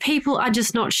people are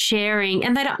just not sharing,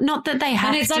 and they don't, not that they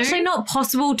have to. And it's actually not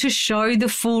possible to show the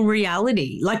full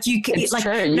reality. Like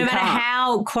no matter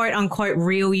how quote unquote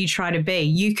real you try to be,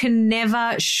 you can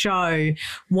never show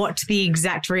what the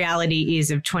exact reality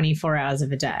is of 24 hours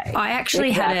of a day. I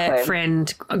actually had a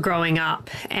friend growing up,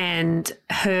 and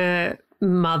her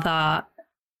mother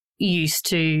used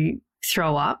to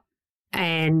throw up,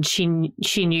 and she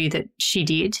knew that she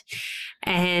did.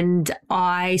 And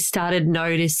I started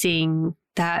noticing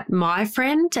that my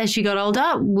friend, as she got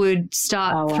older, would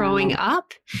start throwing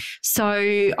up.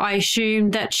 So I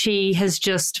assumed that she has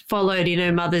just followed in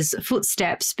her mother's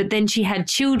footsteps, but then she had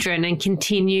children and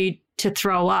continued to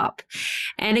throw up.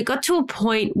 And it got to a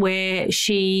point where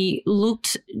she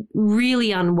looked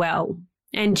really unwell,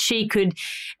 and she could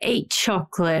eat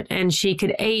chocolate, and she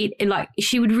could eat, like,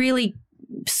 she would really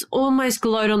almost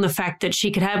gloat on the fact that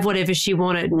she could have whatever she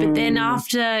wanted. But then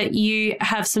after you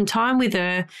have some time with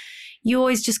her, you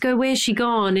always just go, where's she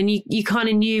gone? And you kind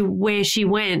of knew where she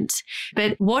went.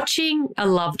 But watching a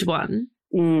loved one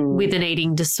with an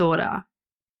eating disorder,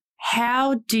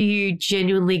 how do you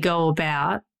genuinely go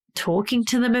about talking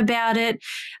to them about it?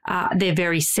 They're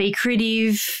very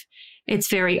secretive. It's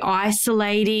very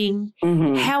isolating.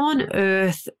 How on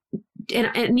earth...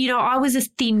 And I was a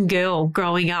thin girl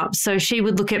growing up, so she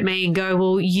would look at me and go,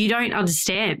 well, you don't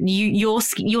understand. You're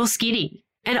skinny.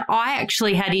 And I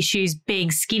actually had issues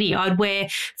being skinny. I'd wear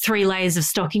 3 layers of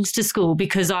stockings to school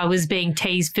because I was being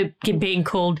teased for being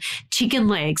called chicken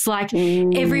legs. Like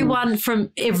everyone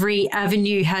from every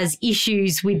avenue has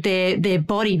issues with their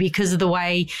body because of the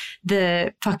way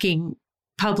the fucking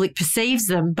public perceives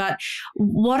them. But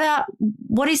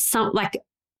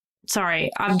sorry,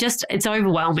 it's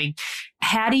overwhelming.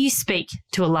 How do you speak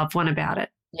to a loved one about it?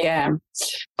 Yeah,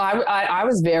 I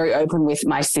was very open with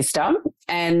my sister,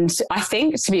 and I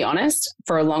think, to be honest,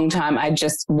 for a long time, I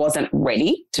just wasn't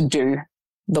ready to do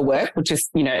the work, which is,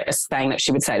 a saying that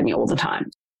she would say to me all the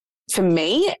time. For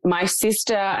me, my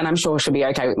sister, and I'm sure she'll be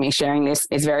okay with me sharing this,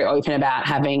 is very open about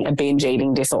having a binge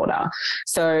eating disorder.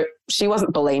 So she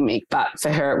wasn't bulimic, but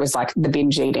for her, it was like the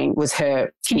binge eating was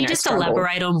her. Can you just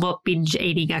elaborate on what binge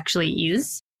eating actually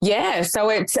is? Yeah. So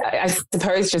it's, I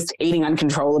suppose, just eating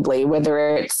uncontrollably,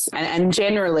 whether it's, and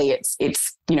generally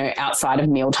it's, outside of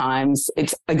meal times.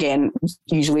 It's, again,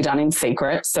 usually done in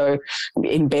secret. So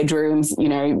in bedrooms,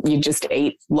 you just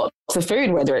eat lots of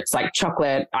food, whether it's like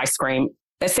chocolate, ice cream.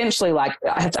 Essentially, like,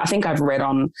 I think I've read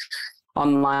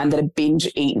online that a binge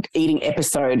eating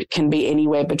episode can be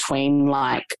anywhere between,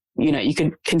 like, you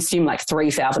could consume like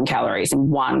 3,000 calories in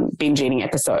one binge eating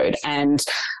episode. And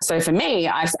so for me,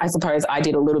 I suppose I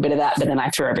did a little bit of that, but then I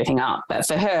threw everything up. But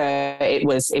for her, it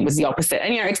was the opposite.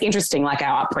 And, it's interesting, like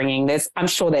our upbringing, I'm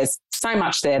sure there's so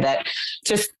much there that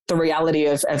just the reality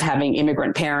of having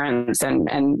immigrant parents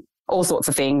and all sorts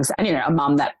of things. And, a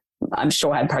mum that I'm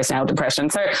sure had postnatal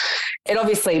depression. So it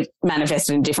obviously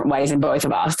manifested in different ways in both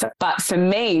of us. But for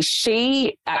me,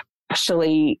 she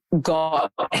actually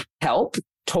got help,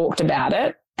 talked about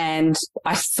it, and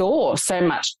I saw so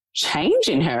much change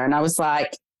in her. And I was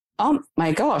like, oh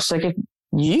my gosh, like, if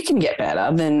you can get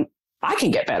better, then I can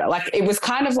get better. Like, it was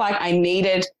kind of like I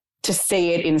needed to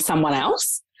see it in someone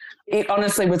else. It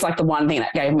honestly was like the one thing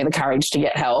that gave me the courage to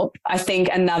get help. I think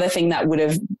another thing that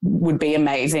would be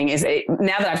amazing is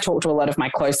now that I've talked to a lot of my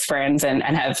close friends and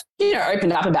have,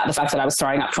 opened up about the fact that I was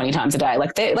throwing up 20 times a day.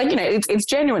 Like, it's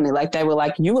genuinely like, they were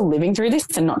like, you were living through this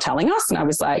and not telling us. And I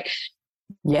was like,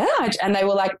 yeah. And they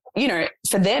were like,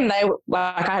 for them, they were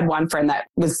like, I had one friend that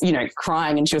was,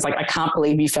 crying, and she was like, I can't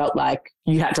believe you felt like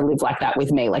you had to live like that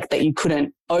with me, like that you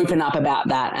couldn't open up about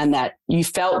that, and that you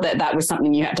felt that was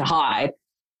something you had to hide.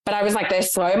 But I was like,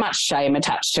 there's so much shame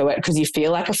attached to it because you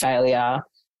feel like a failure.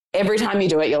 Every time you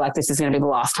do it, you're like, this is going to be the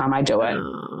last time I do it.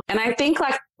 And I think,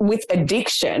 like, with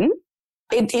addiction,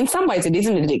 in some ways it is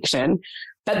an addiction,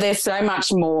 but there's so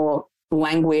much more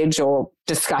language or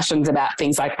discussions about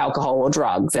things like alcohol or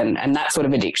drugs and that sort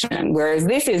of addiction. Whereas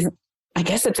this is, I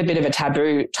guess it's a bit of a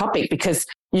taboo topic because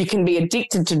you can be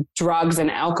addicted to drugs and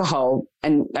alcohol,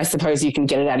 and I suppose you can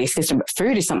get it out of your system, but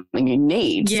food is something you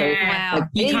need. Yeah. So, like,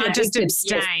 you can't just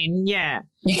abstain. Yeah.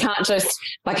 You can't just,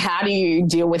 like, how do you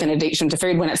deal with an addiction to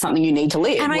food when it's something you need to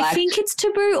live? And I think it's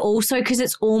taboo also because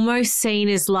it's almost seen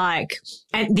as like,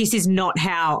 and this is not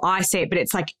how I see it, but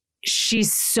it's like,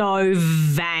 she's so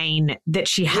vain that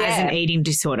she has an eating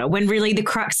disorder, when really the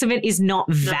crux of it is not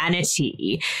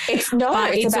vanity. It's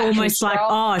almost control. like,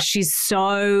 oh,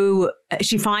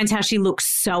 she finds how she looks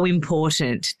so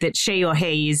important that she or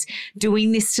he is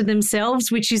doing this to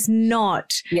themselves, which is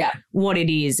not what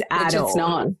it is at all. It's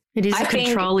not. It is a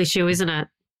control issue, isn't it?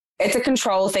 it's a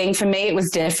control thing. For me, it was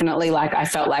definitely like I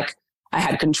felt like I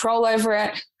had control over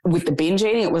it. With the binge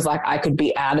eating, it was like I could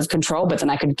be out of control, but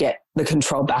then I could get the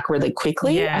control back really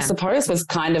quickly, I suppose, was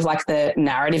kind of like the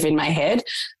narrative in my head.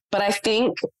 But I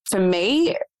think for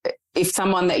me, if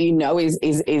someone that you know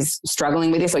is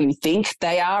struggling with this, or you think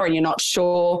they are and you're not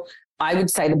sure, I would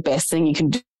say the best thing you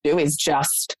can do is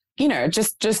just, you know,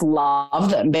 just love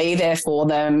them, be there for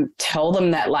them, tell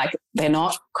them that like they're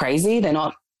not crazy. They're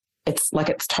not, it's like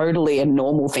it's totally a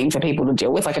normal thing for people to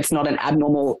deal with. Like it's not an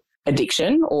abnormal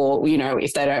addiction, or, you know,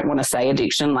 if they don't want to say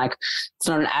addiction, like it's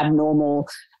not an abnormal,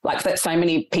 like that so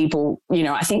many people, you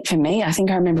know, I think for me, I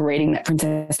think I remember reading that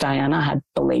Princess Diana had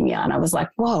bulimia and I was like,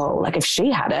 whoa, like if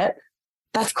she had it,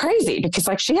 that's crazy because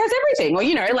like she has everything, or,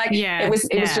 you know, like it was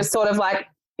just sort of like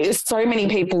so many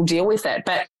people deal with it.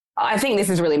 But I think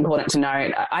this is really important to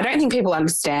note. I don't think people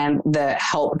understand the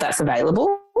help that's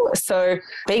available. So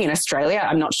being in Australia,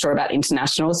 I'm not sure about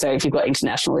international. So if you've got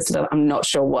international listed, I'm not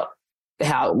sure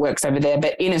how it works over there.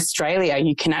 But in Australia,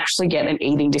 you can actually get an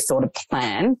eating disorder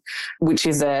plan, which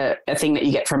is a thing that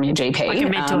you get from your GP. Like a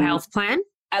mental health plan?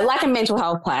 Like a mental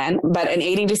health plan, but an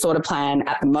eating disorder plan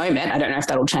at the moment, I don't know if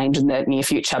that'll change in the near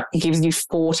future, gives you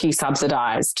 40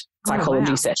 subsidized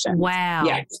psychology sessions. Wow.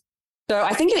 Yeah. So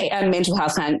I think a mental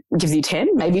health plan gives you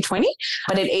 10, maybe 20,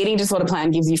 but an eating disorder plan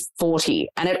gives you 40.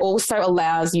 And it also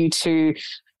allows you to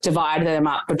divide them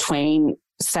up between,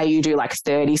 say you do like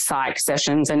 30 psych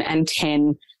sessions and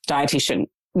 10 dietitian.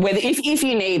 Whether if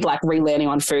you need like relearning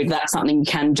on food, that's something you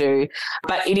can do,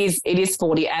 but it is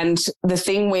 40. And the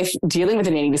thing with dealing with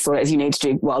an eating disorder is you need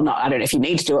to do, well, not, I don't know if you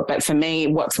need to do it, but for me,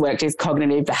 what's worked is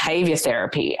cognitive behavior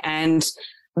therapy. And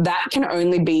that can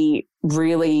only be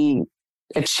really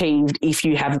achieved if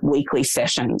you have weekly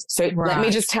sessions. So let me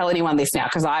just tell anyone this now,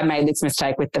 because I made this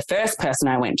mistake with the first person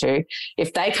I went to.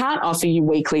 If they can't offer you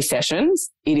weekly sessions,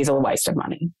 it is a waste of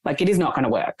money. Like it is not going to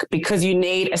work, because you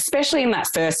need, especially in that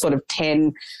first sort of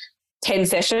 10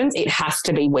 sessions, it has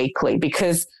to be weekly,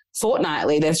 because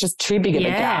fortnightly there's just too big of a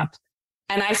gap.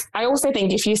 And I also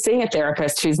think if you're seeing a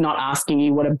therapist who's not asking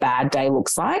you what a bad day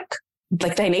looks like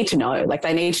they need to know. Like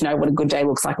they need to know what a good day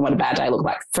looks like and what a bad day looks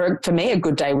like. For me, a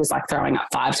good day was like throwing up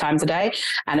 5 times a day,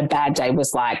 and a bad day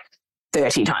was like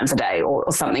 30 times a day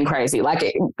or something crazy.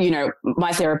 Like, you know,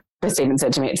 my therapist even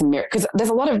said to me, it's a miracle, because there's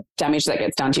a lot of damage that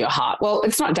gets done to your heart. Well,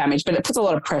 it's not damage, but it puts a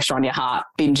lot of pressure on your heart,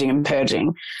 binging and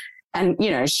purging. And,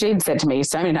 you know, she'd said to me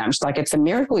so many times, like, it's a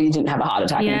miracle you didn't have a heart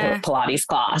attack in Pilates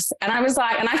class. And I was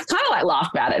like, and I kind of like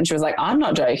laughed about it. And she was like, I'm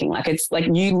not joking. Like, it's like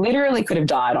you literally could have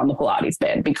died on the Pilates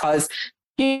bed, because,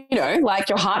 you know, like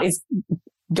your heart is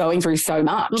going through so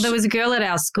much. Well, there was a girl at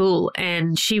our school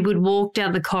and she would walk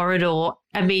down the corridor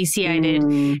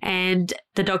emaciated, and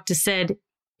the doctor said,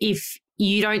 if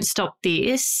you don't stop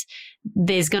this,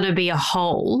 there's going to be a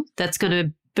hole that's going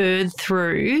to burn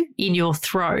through in your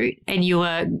throat and you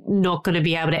are not going to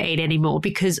be able to eat anymore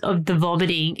because of the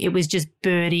vomiting. It was just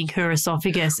burning her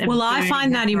esophagus. And well, I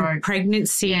find that throat. in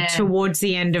pregnancy, towards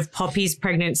the end of Poppy's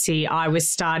pregnancy, I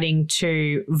was starting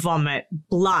to vomit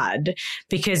blood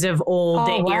because of all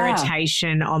the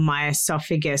irritation on my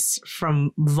esophagus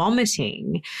from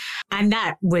vomiting. And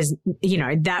that was, you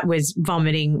know, that was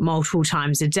vomiting multiple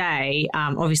times a day,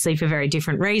 obviously for very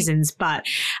different reasons, but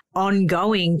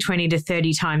ongoing 20 to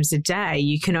 30 times a day,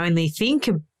 you can only think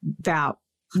about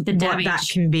the damage that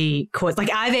can be caused. Like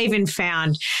I've even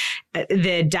found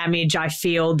the damage I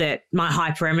feel that my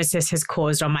hyperemesis has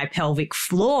caused on my pelvic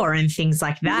floor and things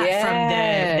like that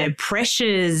from the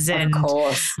pressures, and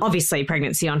obviously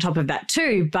pregnancy on top of that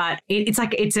too. But it's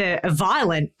like it's a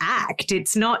violent act.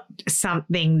 It's not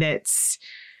something that's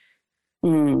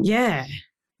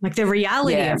like the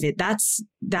reality of it,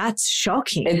 that's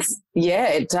shocking.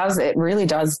 It does. It really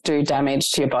does do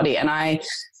damage to your body. And I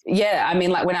mean,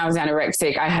 like when I was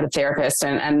anorexic, I had a therapist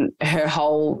and her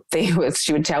whole thing was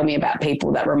she would tell me about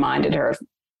people that reminded her of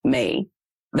me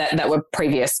that were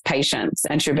previous patients.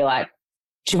 And she would be like,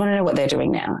 do you want to know what they're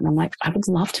doing now? And I'm like, I would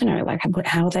love to know. Like,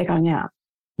 how are they going out?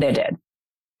 They're dead.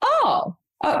 Oh,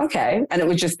 okay. And it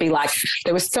would just be like,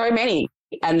 there were so many.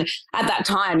 And at that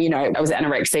time, you know, I was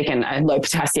anorexic and I had low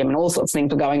potassium and all sorts of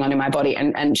things were going on in my body.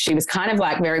 And she was kind of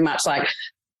like very much like,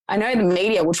 I know the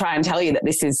media will try and tell you that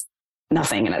this is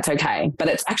nothing and it's okay, but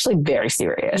it's actually very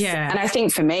serious. Yeah. And I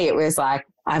think for me, it was like,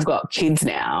 I've got kids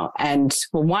now and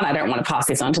well, one, I don't want to pass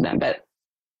this on to them, but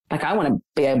like I want to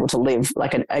be able to live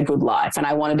like a good life, and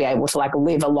I want to be able to like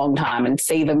live a long time and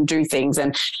see them do things.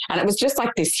 And it was just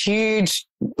like this huge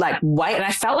like weight. And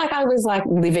I felt like I was like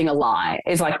living a lie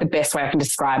is like the best way I can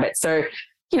describe it. So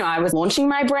I was launching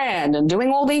my brand and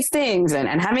doing all these things and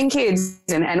having kids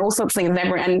and all sorts of things.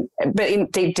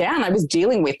 But deep down, I was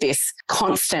dealing with this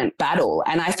constant battle.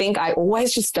 And I think I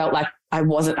always just felt like I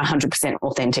wasn't 100%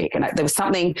 authentic. And there was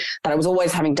something that I was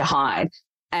always having to hide.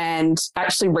 And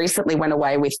actually recently went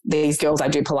away with these girls I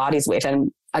do Pilates with.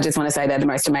 And I just want to say they're the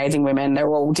most amazing women. They're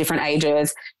all different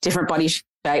ages, different body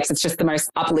shapes. It's just the most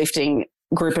uplifting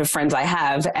group of friends I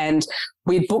have. And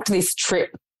we booked this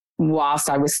trip whilst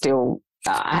I was still,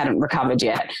 I hadn't recovered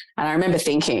yet. And I remember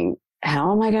thinking,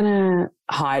 how am I going to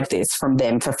hide this from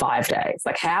them for 5 days?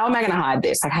 Like, how am I going to hide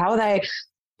this? Like, how are they,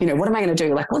 what am I going to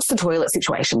do? Like, what's the toilet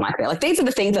situation like there? Like, these are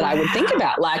the things that I would think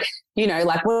about. Like,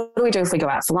 like, what do we do if we go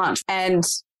out for lunch? And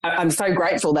I'm so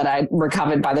grateful that I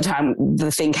recovered by the time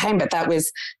the thing came, but that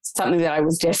was something that I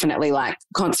was definitely like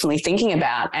constantly thinking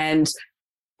about. And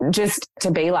just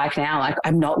to be like now, like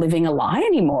I'm not living a lie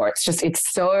anymore.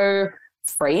 It's so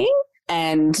freeing.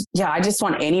 And yeah, I just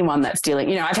want anyone that's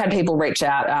dealing, I've had people reach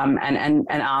out and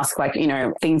ask like,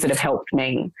 things that have helped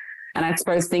me. And I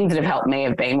suppose things that have helped me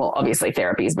have been, well, obviously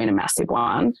therapy has been a massive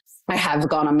one. I have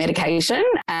gone on medication,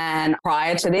 and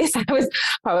prior to this, I was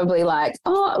probably like,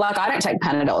 I don't take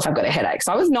Panadol if I've got a headache.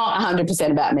 So I was not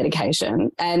 100% about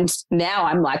medication. And now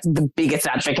I'm like the biggest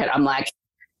advocate. I'm like,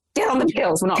 get on the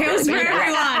pills. We're not pills for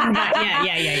everyone. But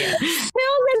yeah. Pills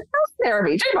and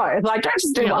therapy. Do both. Like, don't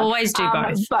just do one. Always do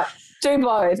both. But do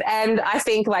both. And I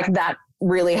think like that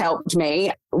really helped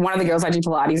me. One of the girls I do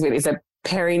Pilates with is a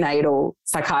perinatal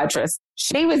psychiatrist.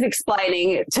 She was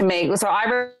explaining to me, so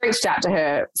I reached out to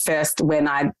her first when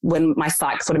my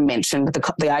psych sort of mentioned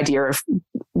the idea of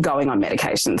going on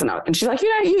medications, and she's like,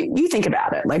 you think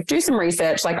about it, like do some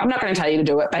research, like I'm not going to tell you to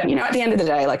do it, but at the end of the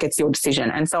day, like it's your decision.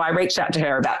 And so I reached out to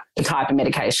her about the type of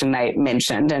medication they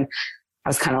mentioned, and I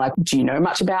was kind of like, do you know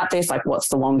much about this? Like, what's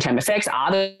the long-term effects?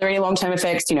 Are there any long-term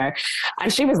effects?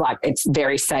 And she was like, it's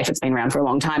very safe. It's been around for a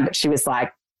long time. But she was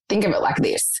like, think of it like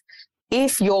this.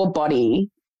 If your body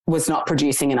was not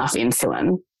producing enough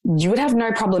insulin, you would have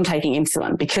no problem taking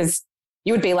insulin because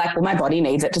you would be like, well, my body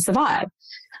needs it to survive.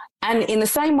 And in the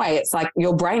same way, it's like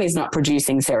your brain is not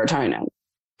producing serotonin,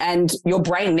 and your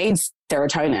brain needs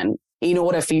serotonin in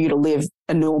order for you to live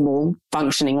a normal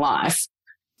functioning life.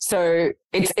 So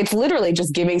it's literally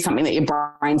just giving something that your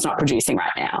brain's not producing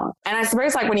right now. And I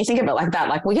suppose like when you think of it like that,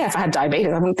 like, well, yeah, if I had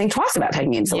diabetes, I wouldn't think twice about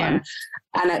taking insulin. Yeah.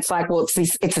 And it's like, well, it's the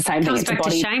same thing. Comes back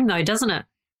to shame though, doesn't it?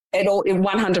 It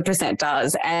 100%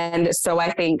 does. And so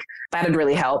I think that had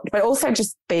really helped, but also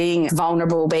just being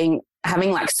vulnerable,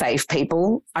 having like safe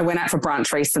people. I went out for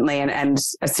brunch recently and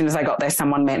as soon as I got there,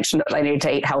 someone mentioned that they needed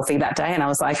to eat healthy that day. And I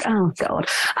was like, oh God.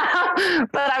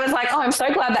 But I was like, oh, I'm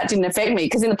so glad that didn't affect me.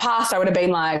 Because in the past I would have been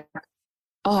like,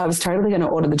 oh, I was totally going to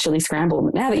order the chili scramble.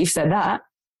 But now that you've said that,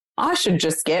 I should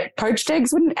just get poached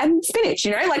eggs and spinach,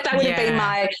 like that would have been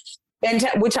my,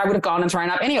 which I would have gone and thrown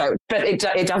up anyway, but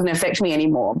it doesn't affect me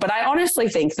anymore. But I honestly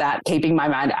think that keeping my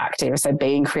mind active, so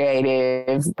being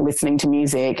creative, listening to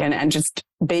music and just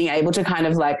being able to kind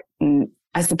of like,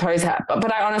 I suppose,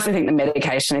 but I honestly think the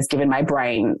medication has given my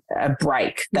brain a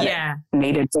break that it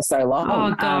needed for so long.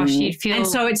 Oh gosh, you'd feel. And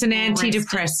so it's an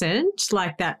antidepressant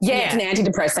like that. Yeah, it's an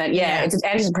antidepressant. Yeah, it's an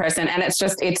antidepressant, and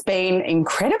it's been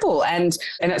incredible. And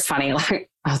it's funny, like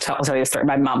I'll tell you a story.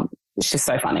 My mum, she's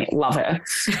so funny. Love her.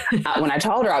 When I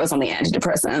told her I was on the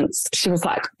antidepressants, she was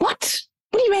like, what?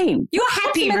 What do you mean? You're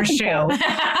happy, Rochelle. And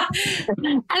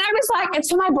I was like, it's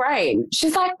for my brain.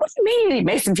 She's like, what do you mean you need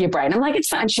medicine for your brain? I'm like, it's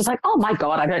fine. She's like, oh my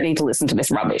God, I don't need to listen to this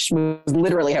rubbish. It was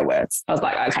literally her words. I was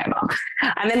like, okay, Mum.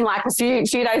 And then like a few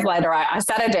days later, I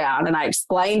sat her down and I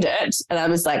explained it. And I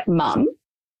was like, Mum,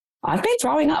 I've been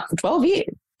throwing up for 12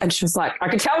 years. And she was like, I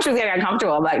could tell she was getting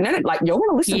uncomfortable. I'm like, no, like you're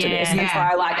going to listen to this. And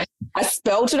so I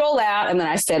spelled it all out. And then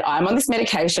I said, I'm on this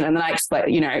medication. And then I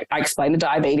explained the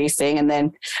diabetes thing. And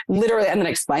then I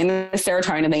explained the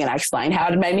serotonin thing. And I explained how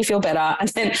it made me feel better. And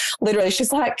then literally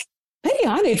she's like, maybe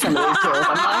I need some of these pills.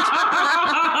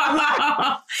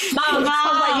 I'm like,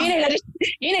 Mom,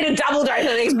 you need a double dose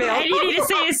of these pills.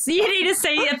 You need to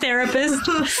see a therapist.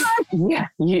 Yeah,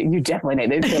 you definitely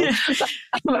need these pills.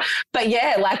 But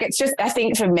yeah, like it's just, I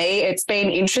think for me, it's been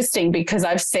interesting because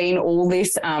I've seen all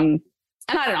this, and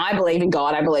I don't know, I believe in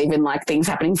God. I believe in like things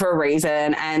happening for a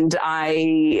reason. And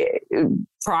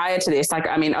prior to this, like,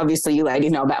 I mean, obviously you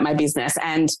ladies know about my business,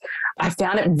 and I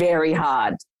found it very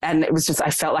hard. And it was just,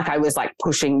 I felt like I was like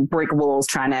pushing brick walls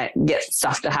trying to get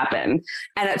stuff to happen.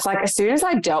 And it's like, as soon as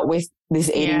I dealt with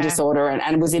this eating disorder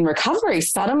and was in recovery,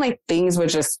 suddenly things were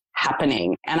just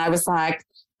happening. And I was like,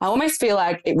 I almost feel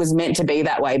like it was meant to be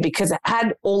that way, because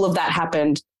had all of that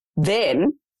happened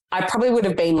then, I probably would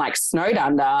have been like snowed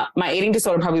under. My eating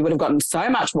disorder probably would have gotten so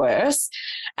much worse.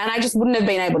 And I just wouldn't have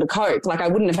been able to cope. Like I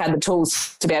wouldn't have had the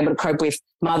tools to be able to cope with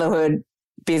motherhood,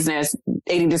 business,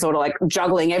 eating disorder, like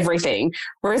juggling everything.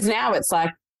 Whereas now it's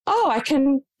like, oh, I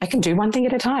can do one thing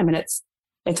at a time and it's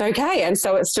okay. And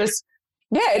so it's just,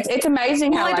 yeah, it's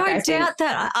amazing how. Well, like, I don't doubt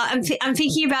that. I'm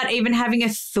thinking about even having a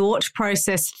thought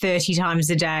process 30 times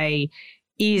a day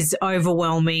is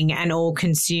overwhelming and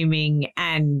all-consuming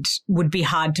and would be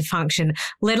hard to function,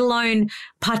 let alone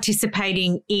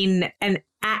participating in an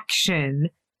action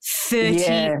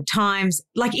 30 times.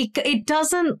 Like it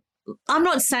doesn't, I'm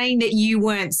not saying that you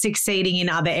weren't succeeding in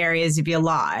other areas of your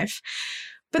life,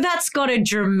 but that's got to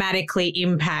dramatically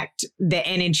impact the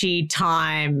energy,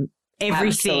 time,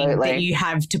 everything that you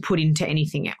have to put into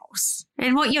anything else.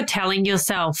 And what you're telling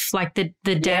yourself, like the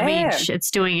damage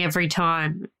it's doing every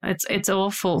time, it's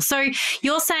awful. So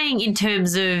you're saying in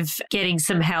terms of getting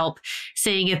some help,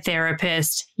 seeing a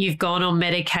therapist, you've gone on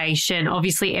medication,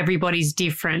 obviously everybody's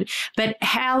different, but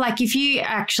how, like if you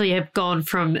actually have gone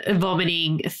from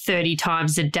vomiting 30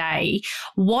 times a day,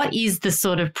 what is the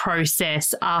sort of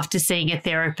process after seeing a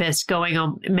therapist, going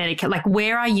on medication? Like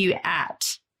where are you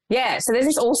at? Yeah, so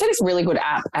there's also this really good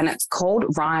app and it's called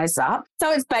Rise Up.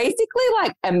 So it's basically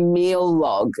like a meal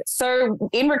log. So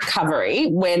in recovery,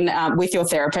 when with your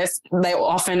therapist, they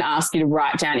often ask you to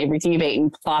write down everything you've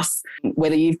eaten, plus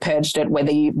whether you've purged it,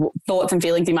 whether you thoughts and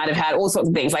feelings you might have had, all sorts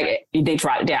of things. Like you need to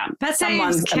write it down. That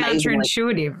sounds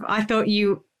counterintuitive. I thought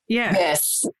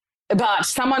Yes. But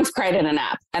someone's created an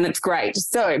app and it's great.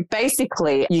 So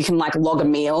basically you can like log a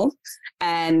meal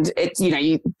and it's,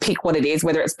 you pick what it is,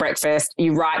 whether it's breakfast,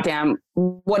 you write down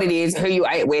what it is, who you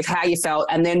ate with, how you felt,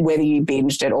 and then whether you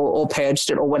binged it or purged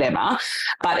it or whatever.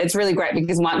 But it's really great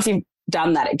because once you've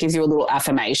done that, it gives you a little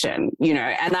affirmation,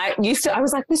 and I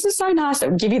was like, this is so nice.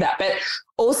 It would give you that. But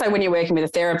also when you're working with a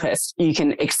therapist, you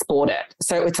can export it.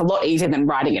 So it's a lot easier than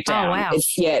writing it down. Oh, wow.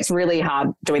 It's really hard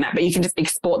doing that, but you can just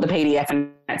export the PDF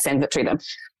and it sends it to them.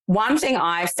 One thing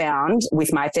I found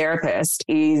with my therapist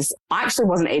is I actually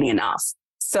wasn't eating enough.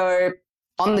 So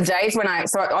on the days when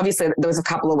so obviously there was a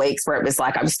couple of weeks where it was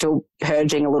like I was still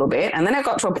purging a little bit. And then I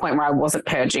got to a point where I wasn't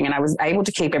purging and I was able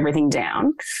to keep everything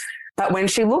down. But when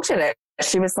she looked at it,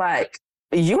 she was like,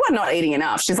 you are not eating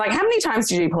enough. She's like, how many times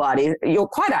do you do Pilates? You're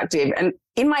quite active. And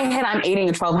in my head, I'm eating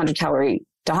a 1,200 calorie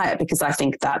diet because I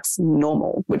think that's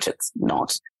normal, which it's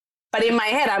not. But in my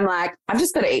head, I'm like, I've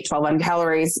just got to eat 1,200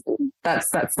 calories. That's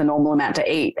the normal amount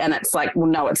to eat. And it's like, well,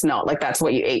 no, it's not. Like that's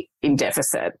what you eat in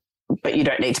deficit, but you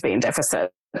don't need to be in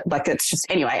deficit. Like it's just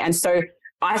anyway. And so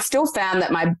I still found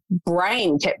that my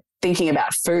brain kept thinking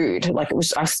about food. Like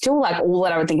I still like all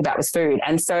that I would think about was food.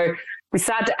 And so we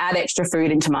started to add extra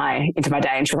food into my day.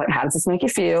 And she was like, how does this make you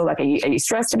feel? Like, are you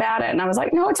stressed about it? And I was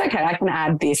like, no, it's okay. I can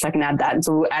add this, I can add that. And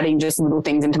so we were adding just little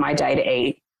things into my day to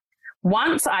eat.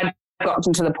 Once I got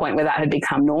to the point where that had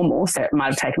become normal, so it might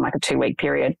have taken like a 2-week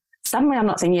period, suddenly I'm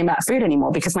not thinking about food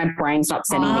anymore because my brain's not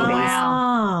sending me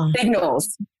these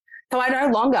signals. So I no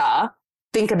longer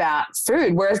think about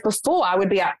food. Whereas before I would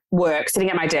be at work sitting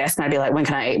at my desk and I'd be like, when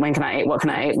can I eat? When can I eat? What can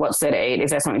I eat? What's there to eat?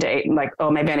 Is there something to eat? And like, oh,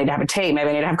 maybe I need to have a tea. Maybe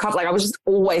I need to have coffee. Like I was just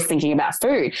always thinking about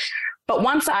food. But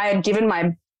once I had given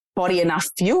my body enough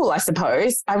fuel, I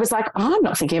suppose, I was like, oh, I'm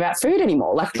not thinking about food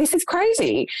anymore. Like this is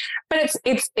crazy. But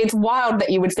it's wild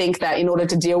that you would think that in order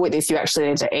to deal with this, you actually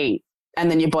need to eat. And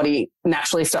then your body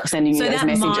naturally stops sending you those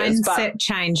messages. So that mindset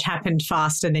change happened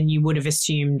faster than you would have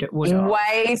assumed it would have.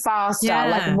 Way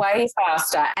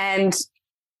faster. And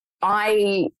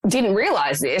I didn't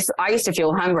realize this. I used to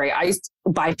feel hungry.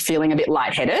 By feeling a bit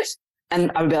lightheaded,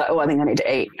 and I would be like, oh, I think I need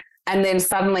to eat. And then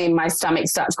suddenly my stomach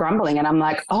starts grumbling and I'm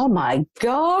like, oh my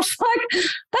gosh, like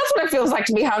that's what it feels like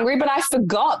to be hungry. But I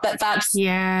forgot that's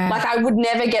like I would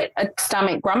never get a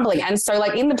stomach grumbling. And so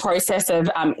like in the process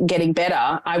of getting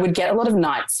better, I would get a lot of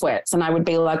night sweats and I would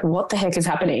be like, what the heck is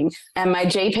happening? And my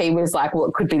GP was like, well,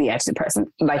 it could be the antidepressant.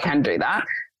 They can do that.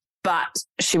 But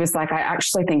she was like, I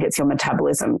actually think it's your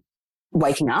metabolism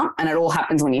waking up, and it all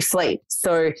happens when you sleep.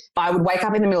 So I would wake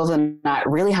up in the middle of the night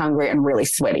really hungry and really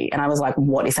sweaty. And I was like,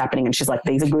 what is happening? And she's like,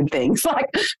 these are good things. Like,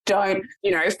 don't,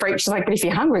 freak. She's like, but if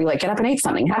you're hungry, like get up and eat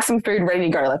something, have some food ready to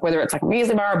go. Like whether it's like a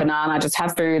muesli bar or a banana, just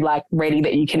have food like ready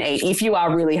that you can eat if you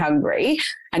are really hungry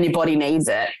and your body needs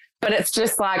it. But it's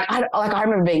just like I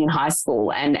remember being in high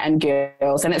school and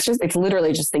girls, and it's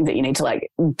literally just things that you need to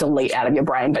like delete out of your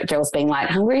brain. But girls being like,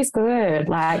 hungry is good.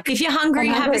 Like if you're hungry,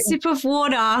 have a sip of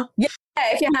water. Yeah.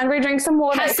 If you're hungry, drink some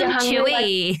water. Have some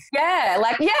chewy.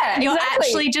 You're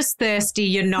actually just thirsty.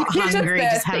 You're not hungry.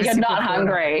 You're not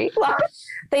hungry. Like,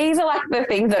 these are like the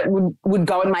things that would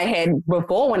go in my head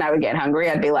before when I would get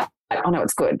hungry. I'd be like, oh no,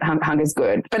 it's good. Hunger's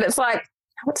good. But it's like,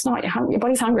 no, it's not. Your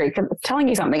body's hungry because it's telling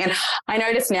you something. And I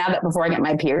notice now that before I get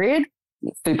my period,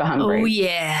 super hungry. Oh,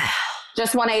 yeah.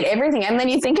 Just want to eat everything. And then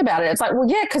you think about it, it's like, well,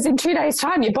 yeah, because in 2 days'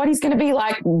 time, your body's going to be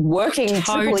like working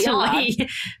triply hard,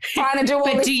 trying to do all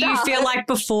this stuff. But do you feel like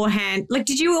beforehand, like,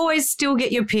 did you always still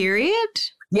get your period?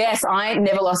 Yes, I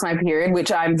never lost my period,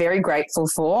 which I'm very grateful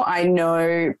for. I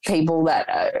know people that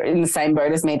are in the same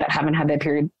boat as me that haven't had their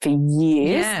period for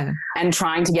years, and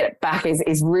trying to get it back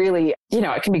is really,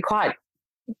 it can be quite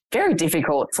very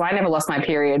difficult. So I never lost my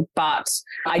period, but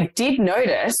I did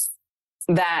notice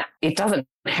that it doesn't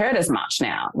hurt as much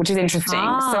now, which is interesting.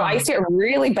 So I used to get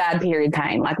really bad period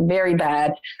pain, like very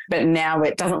bad, but now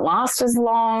it doesn't last as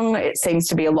long. It seems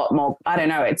to be a lot more, I don't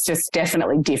know, it's just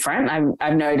definitely different.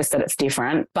 I've noticed that it's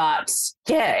different, but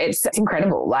yeah, it's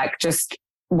incredible. Like just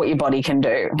what your body can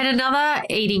do. And another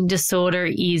eating disorder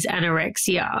is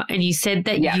anorexia. And you said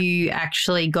that you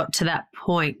actually got to that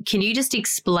point. Can you just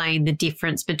explain the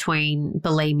difference between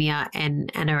bulimia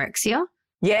and anorexia?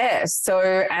 Yeah,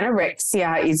 so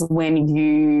anorexia is when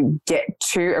you get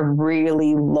to a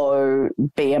really low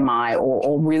BMI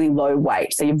or really low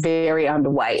weight. So you're very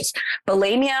underweight.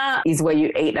 Bulimia is where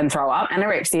you eat and throw up.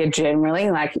 Anorexia generally,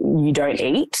 like you don't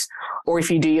eat, or if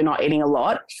you do, you're not eating a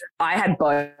lot. I had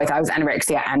both. I was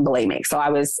anorexia and bulimic. So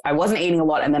I wasn't eating a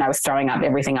lot and then I was throwing up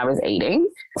everything I was eating.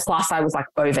 Plus I was like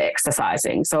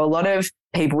over-exercising. So a lot of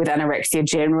people with anorexia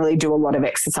generally do a lot of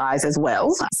exercise as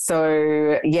well.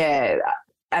 So yeah.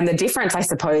 And the difference, I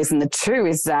suppose, in the two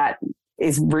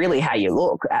is really how you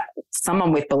look.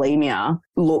 Someone with bulimia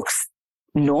looks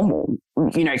normal,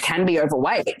 can be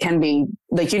overweight, can be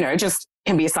like, just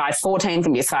can be a size 14,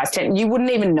 can be a size 10. You wouldn't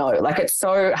even know. Like it's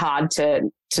so hard to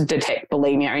detect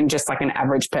bulimia in just like an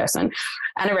average person.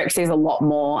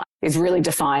 Anorexia is really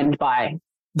defined by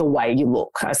the way you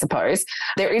look, I suppose.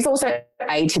 There is also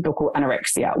atypical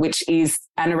anorexia, which is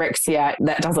anorexia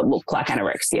that doesn't look like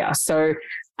anorexia. So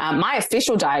my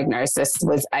official diagnosis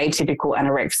was atypical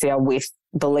anorexia with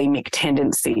bulimic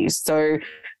tendencies. So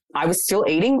I was still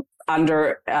eating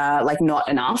under not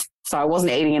enough. So I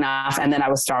wasn't eating enough and then I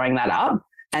was throwing that up.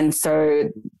 And so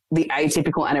the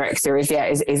atypical anorexia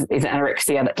is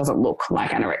anorexia that doesn't look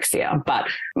like anorexia. But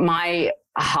my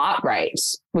heart rate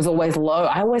was always low.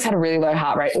 I always had a really low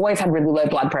heart rate, always had really low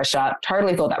blood pressure,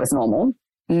 totally thought that was normal.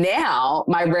 Now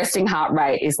my resting heart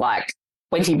rate is like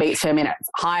 20 beats per minute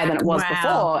higher than it was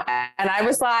before. And I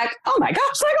was like, oh my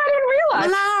gosh, like I didn't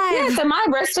realize. Yeah, so my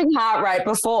resting heart rate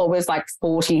before was like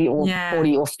 40 or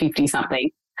 40 or 50 something.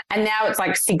 And now it's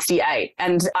like 68.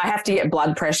 And I have to get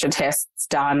blood pressure tests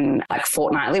done like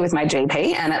fortnightly with my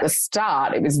GP. And at the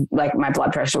start, it was like my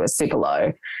blood pressure was super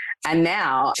low. And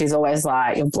now she's always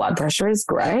like, your blood pressure is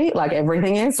great. Like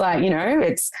everything is like,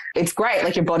 it's great.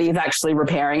 Like your body is actually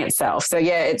repairing itself. So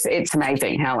yeah, it's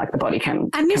amazing how like the body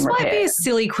can. And this might repair. be a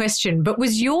silly question, but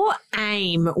was your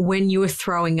aim when you were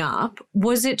throwing up,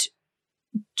 was it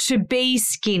to be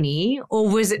skinny or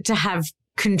was it to have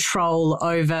control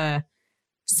over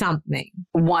something?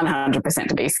 100%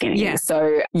 to be skinny. Yeah.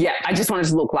 So yeah, I just wanted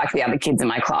to look like the other kids in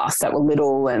my class that were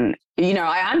little. And,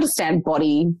 I understand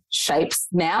body shapes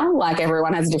now, like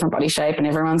everyone has a different body shape and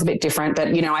everyone's a bit different. But,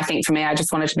 I think for me, I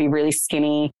just wanted to be really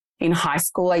skinny. In high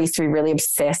school, I used to be really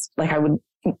obsessed. Like I would,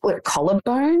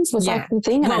 collarbones was like the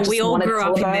thing. Well, we all grew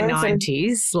up in the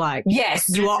 90s. Like, yes,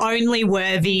 you are only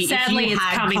worthy Sadly, if you it's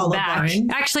had coming back.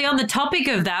 Actually, on the topic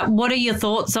of that, what are your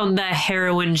thoughts on the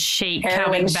heroin chic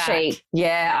coming back? Chic.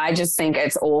 Yeah, I just think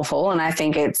it's awful. And I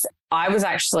think I was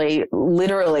actually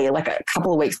literally like a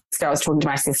couple of weeks ago, I was talking to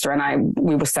my sister and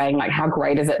we were saying like, how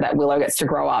great is it that Willow gets to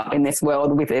grow up in this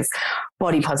world with this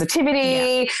body positivity.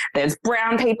 Yeah. There's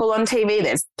brown people on TV.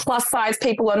 There's plus size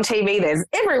people on TV. There's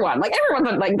everyone,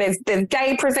 there's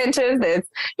gay presenters. There's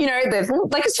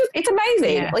like, it's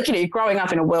amazing. Yeah. Like, growing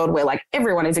up in a world where like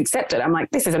everyone is accepted. I'm like,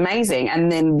 this is amazing.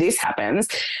 And then this happens.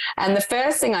 And the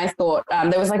first thing I thought,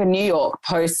 there was like a New York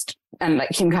Post and like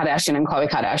Kim Kardashian and Khloe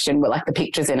Kardashian were like the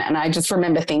pictures in it. And I just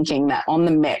remember thinking that on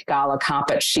the Met Gala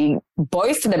carpet, she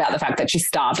boasted about the fact that she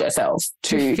starved herself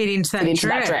to fit into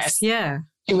that dress. Yeah.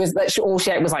 It was that all she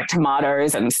ate was like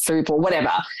tomatoes and soup or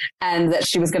whatever. And that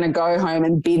she was going to go home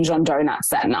and binge on donuts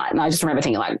that night. And I just remember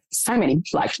thinking like so many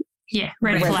like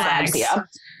red flags here.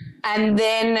 And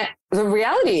then the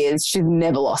reality is she's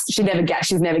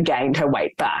never gained her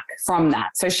weight back from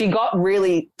that. So she got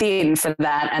really thin for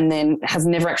that and then has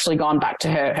never actually gone back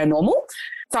to her normal.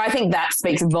 So I think that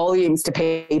speaks volumes to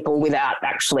people without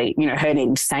actually, her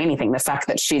needing to say anything. The fact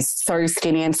that she's so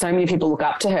skinny and so many people look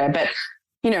up to her. But,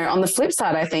 on the flip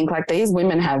side, I think like these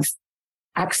women have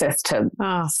access to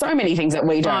so many things that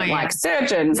we don't, like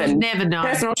surgeons and never know.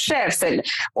 Personal chefs and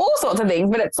all sorts of things.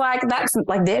 But it's like, that's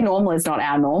like their normal is not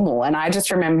our normal. And I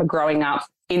just remember growing up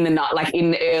in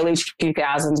the early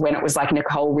 2000s when it was like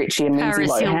Nicole Richie and Lindsay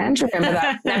Lohan. Do you remember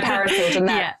that? Paris Hilton,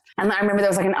 that. Yeah. And I remember there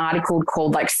was like an article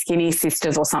called like Skinny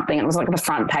Sisters or something. It was like the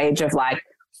front page of like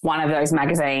one of those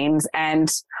magazines.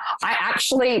 And I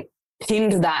actually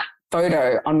pinned that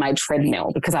photo on my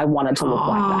treadmill because I wanted to look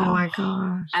like that. Oh my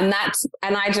gosh. And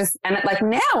like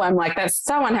now I'm like, that's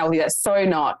so unhealthy. That's so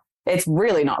not, it's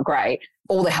really not great.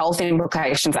 All the health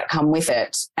implications that come with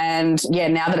it. And yeah,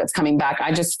 now that it's coming back,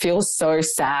 I just feel so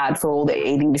sad for all the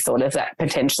eating disorders that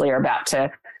potentially are about to,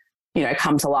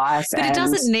 come to life. But it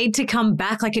doesn't need to come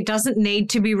back. Like, it doesn't need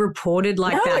to be reported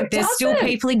like that. There's still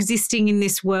people existing in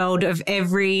this world of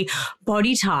every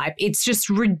body type. It's just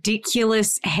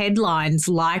ridiculous headlines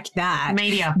like that.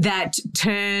 Media. That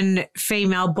turn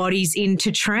female bodies into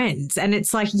trends. And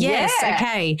it's like, yes,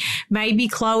 okay, maybe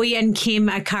Chloe and Kim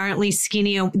are currently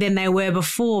skinnier than they were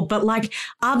before, but like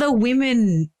other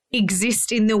women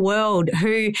exist in the world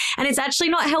and it's actually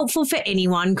not helpful for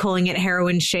anyone calling it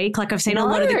heroin chic. Like I've seen a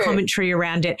lot of the commentary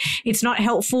around it. It's not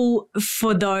helpful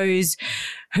for those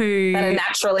who that are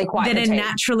naturally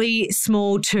naturally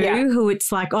small too, who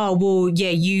it's like, oh, well, yeah,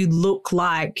 you look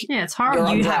like it's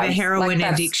horrible. You have a heroin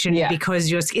addiction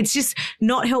because it's just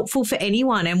not helpful for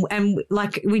anyone. And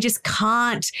like, we just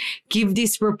can't give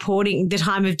this reporting the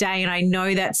time of day. And I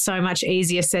know that's so much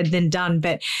easier said than done,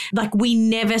 but like, we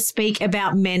never speak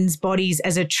about men's bodies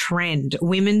as a trend.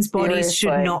 Women's bodies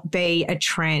should not be a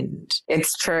trend.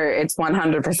 It's true. It's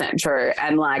 100% true.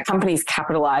 And like, companies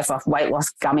capitalize off weight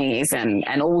loss gummies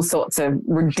and all sorts of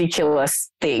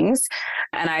ridiculous things.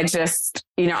 And I just,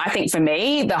 I think for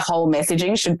me, the whole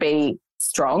messaging should be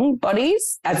strong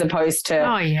bodies as opposed to,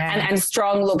 and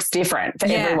strong looks different for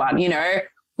everyone.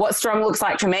 What strong looks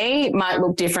like for me might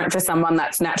look different for someone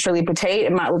that's naturally petite.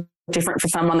 It might look different for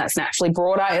someone that's naturally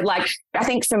broader. I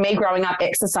think for me growing up,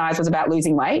 exercise was about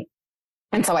losing weight.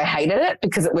 And so I hated it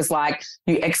because it was like,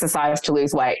 you exercise to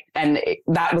lose weight. And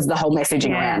that was the whole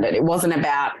messaging around it. It wasn't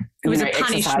about, it was a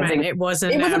punishment. It was a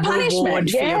punishment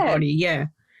for your body. Yeah.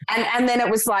 And then it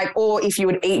was like, or if you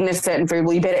had eaten a certain food,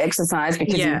 well, you better exercise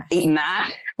because you've eaten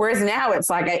that. Whereas now it's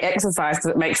like I exercise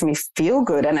because it makes me feel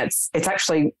good, and it's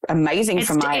actually amazing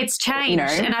for my. It's changed,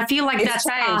 and I feel like that's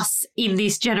us in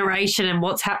this generation. And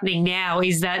what's happening now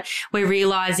is that we're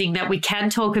realizing that we can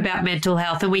talk about mental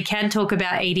health, and we can talk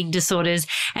about eating disorders,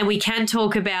 and we can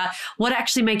talk about what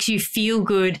actually makes you feel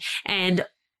good. And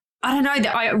I don't know,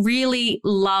 that I really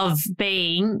love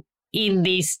being in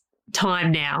this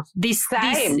time now. This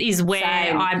is where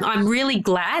I'm really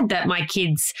glad that my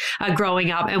kids are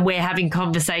growing up and we're having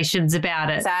conversations about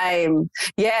it. Same.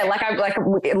 Yeah, like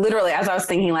literally as I was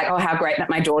thinking like, oh, how great that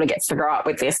my daughter gets to grow up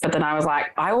with this. But then I was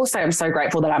like, I also am so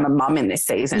grateful that I'm a mum in this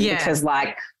season because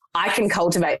like I can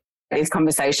cultivate these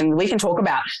conversations. We can talk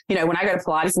about, when I go to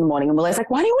Pilates in the morning and Willow's like,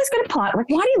 why do you always go to Pilates? Like,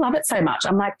 why do you love it so much?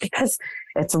 I'm like, because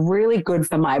it's really good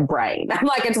for my brain. I'm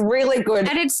like, it's really good.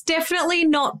 And it's definitely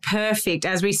not perfect,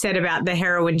 as we said about the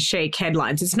heroin chic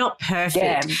headlines. It's not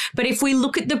perfect. Yeah. But if we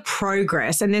look at the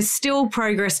progress, and there's still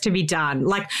progress to be done,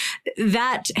 like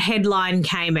that headline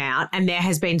came out and there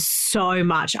has been so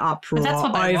much uproar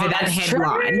over that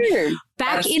headline. True.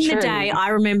 Back in the day, I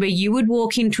remember you would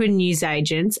walk into a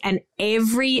newsagent's and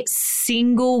every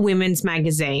single women's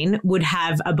magazine would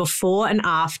have a before and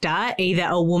after, either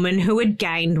a woman who had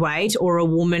gained weight or a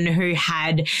woman who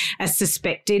had a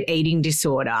suspected eating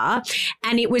disorder.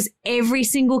 And it was every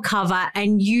single cover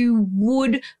and you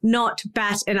would not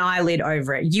bat an eyelid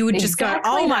over it. You would just go,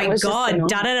 oh my God,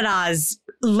 da-da-da-da's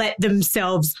let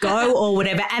themselves go or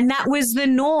whatever. And that was the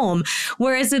norm.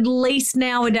 Whereas at least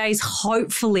nowadays,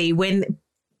 hopefully when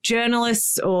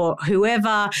journalists or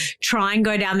whoever try and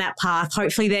go down that path,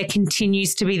 hopefully there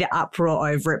continues to be the uproar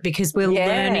over it because we're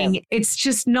learning. It's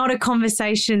just not a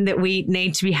conversation that we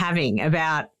need to be having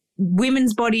about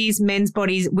women's bodies, men's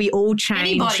bodies. We all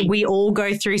change. Anybody. We all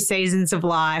go through seasons of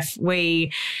life.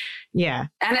 And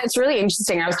it's really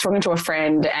interesting. I was talking to a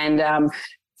friend and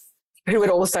who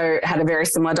had also had a very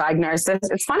similar diagnosis.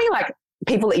 It's funny, like,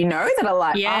 people that that are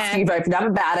like, after you've opened up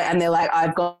about it and they're like,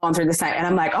 I've gone through the same. And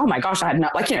I'm like, oh my gosh, I had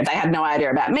they had no idea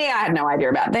about me. I had no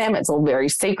idea about them. It's all very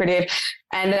secretive.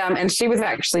 And she was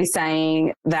actually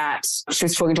saying that she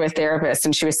was talking to a therapist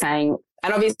and she was saying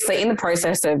And obviously in the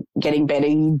process of getting better,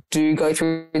 you do go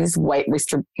through this weight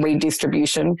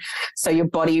redistribution. So your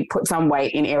body puts on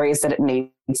weight in areas that it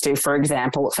needs to. For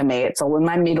example, for me, it's all in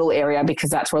my middle area because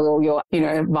that's where all your,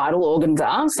 vital organs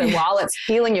are. So while it's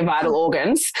healing your vital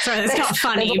organs. Sorry, that's not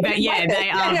funny, but yeah, they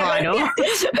are vital.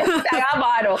 They are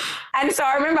vital. And so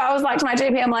I remember I was like to my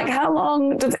GP, I'm like, how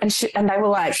long does, and they were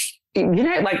like,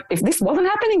 like if this wasn't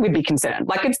happening, we'd be concerned.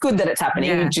 Like it's good that it's happening.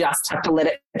 Yeah. You just have to let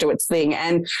it do its thing.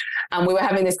 And we were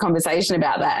having this conversation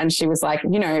about that. And she was like,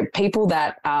 people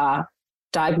that are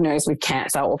diagnosed with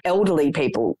cancer or elderly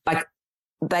people, like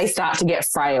they start to get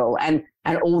frail and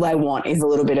all they want is a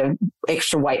little bit of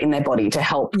extra weight in their body to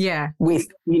help with,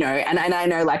 and I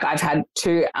know like I've had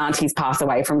 2 aunties pass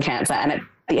away from cancer and at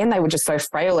the end they were just so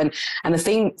frail. And the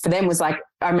thing for them was like,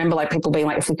 I remember like people being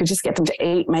like, if we could just get them to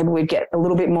eat, maybe we'd get a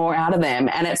little bit more out of them.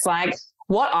 And it's like,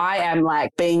 what I am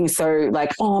like being so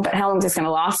like, oh, but how long is this going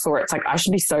to last for? It's like, I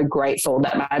should be so grateful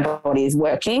that my body is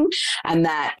working and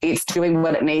that it's doing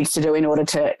what it needs to do in order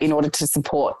to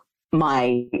support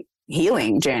my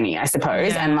healing journey, I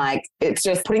suppose. Yeah. And like, it's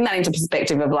just putting that into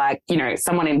perspective of like,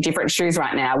 someone in different shoes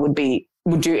right now would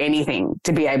do anything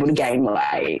to be able to gain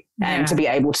weight and to be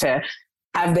able to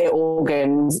have their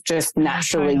organs just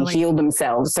naturally heal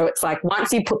themselves. So it's like,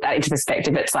 once you put that into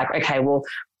perspective, it's like, okay, well,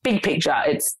 big picture,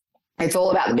 it's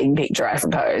all about the big picture, I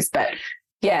suppose. But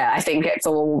yeah, I think it's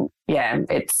all,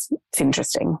 it's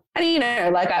interesting.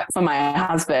 And, like for my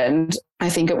husband, I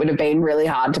think it would have been really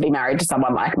hard to be married to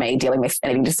someone like me dealing with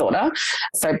an eating disorder.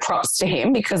 So props to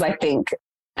him because I think,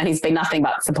 and he's been nothing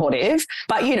but supportive,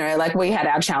 but like we had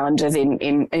our challenges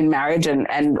in marriage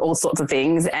and all sorts of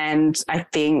things. And I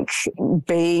think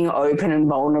being open and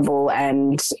vulnerable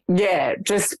and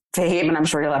just for him, and I'm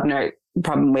sure he'll have no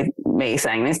problem with me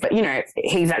saying this, but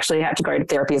he's actually had to go to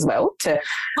therapy as well to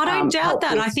I don't doubt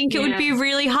that. I think it would be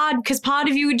really hard because part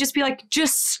of you would just be like,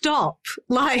 just stop.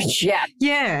 Like yeah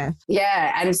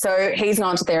and so he's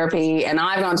gone to therapy and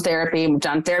I've gone to therapy and we've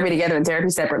done therapy together and therapy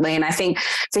separately. And I think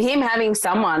for him having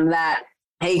someone that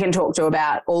he can talk to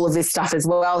about all of this stuff as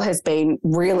well has been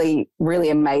really,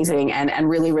 really amazing and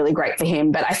really, really great for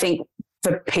him. But I think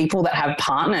for people that have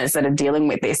partners that are dealing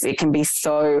with this, it can be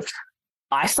so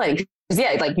isolating.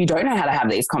 Like you don't know how to have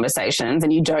these conversations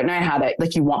and you don't know how to,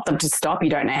 like you want them to stop, you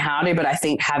don't know how to, but I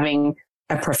think having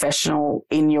a professional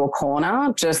in your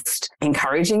corner just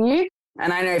encouraging you.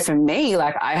 And I know for me,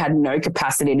 like I had no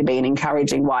capacity to be an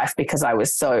encouraging wife because I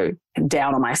was so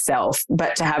down on myself,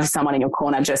 but to have someone in your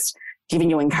corner just giving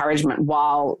you encouragement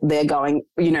while they're going,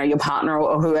 your partner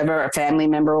or whoever, a family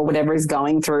member or whatever is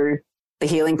going through the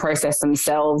healing process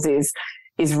themselves is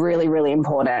really, really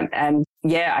important. And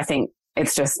I think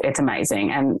it's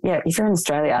amazing. And if you're in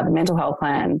Australia, the mental health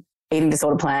plan, eating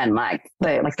disorder plan,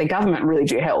 the government really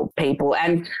do help people.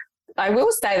 And I will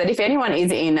say that if anyone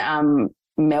is in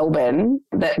Melbourne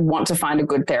that want to find a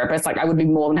good therapist, like I would be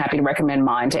more than happy to recommend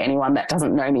mine to anyone that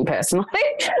doesn't know me personally.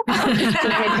 It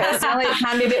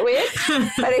can be a bit weird,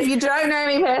 but if you don't know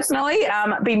me personally,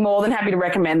 be more than happy to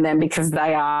recommend them because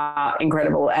they are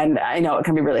incredible. And I know it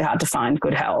can be really hard to find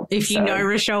good help. If you know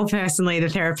Rochelle personally, the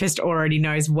therapist already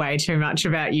knows way too much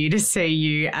about you to see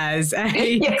you as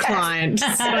a client.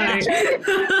 So.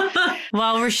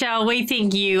 Well, Rochelle, we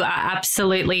think you are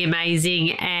absolutely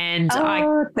amazing, and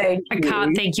I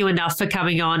can't thank you enough for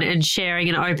coming on and sharing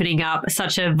and opening up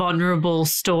such a vulnerable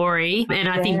story. And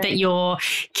I think that your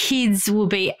kids will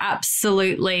be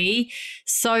absolutely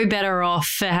so better off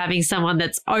for having someone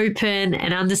that's open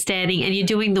and understanding, and you're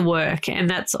doing the work, and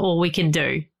that's all we can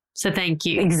do. So thank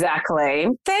you. Exactly.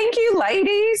 Thank you,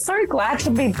 ladies. So glad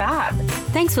to be back.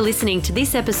 Thanks for listening to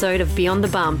this episode of Beyond the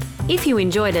Bump. If you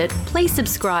enjoyed it, please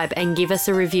subscribe and give us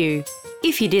a review.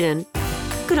 If you didn't,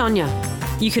 good on ya.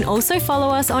 You can also follow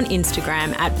us on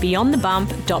Instagram at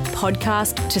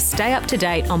beyondthebump.podcast to stay up to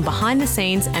date on behind the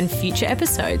scenes and future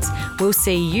episodes. We'll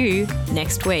see you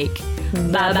next week.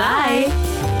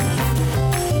 Bye-bye.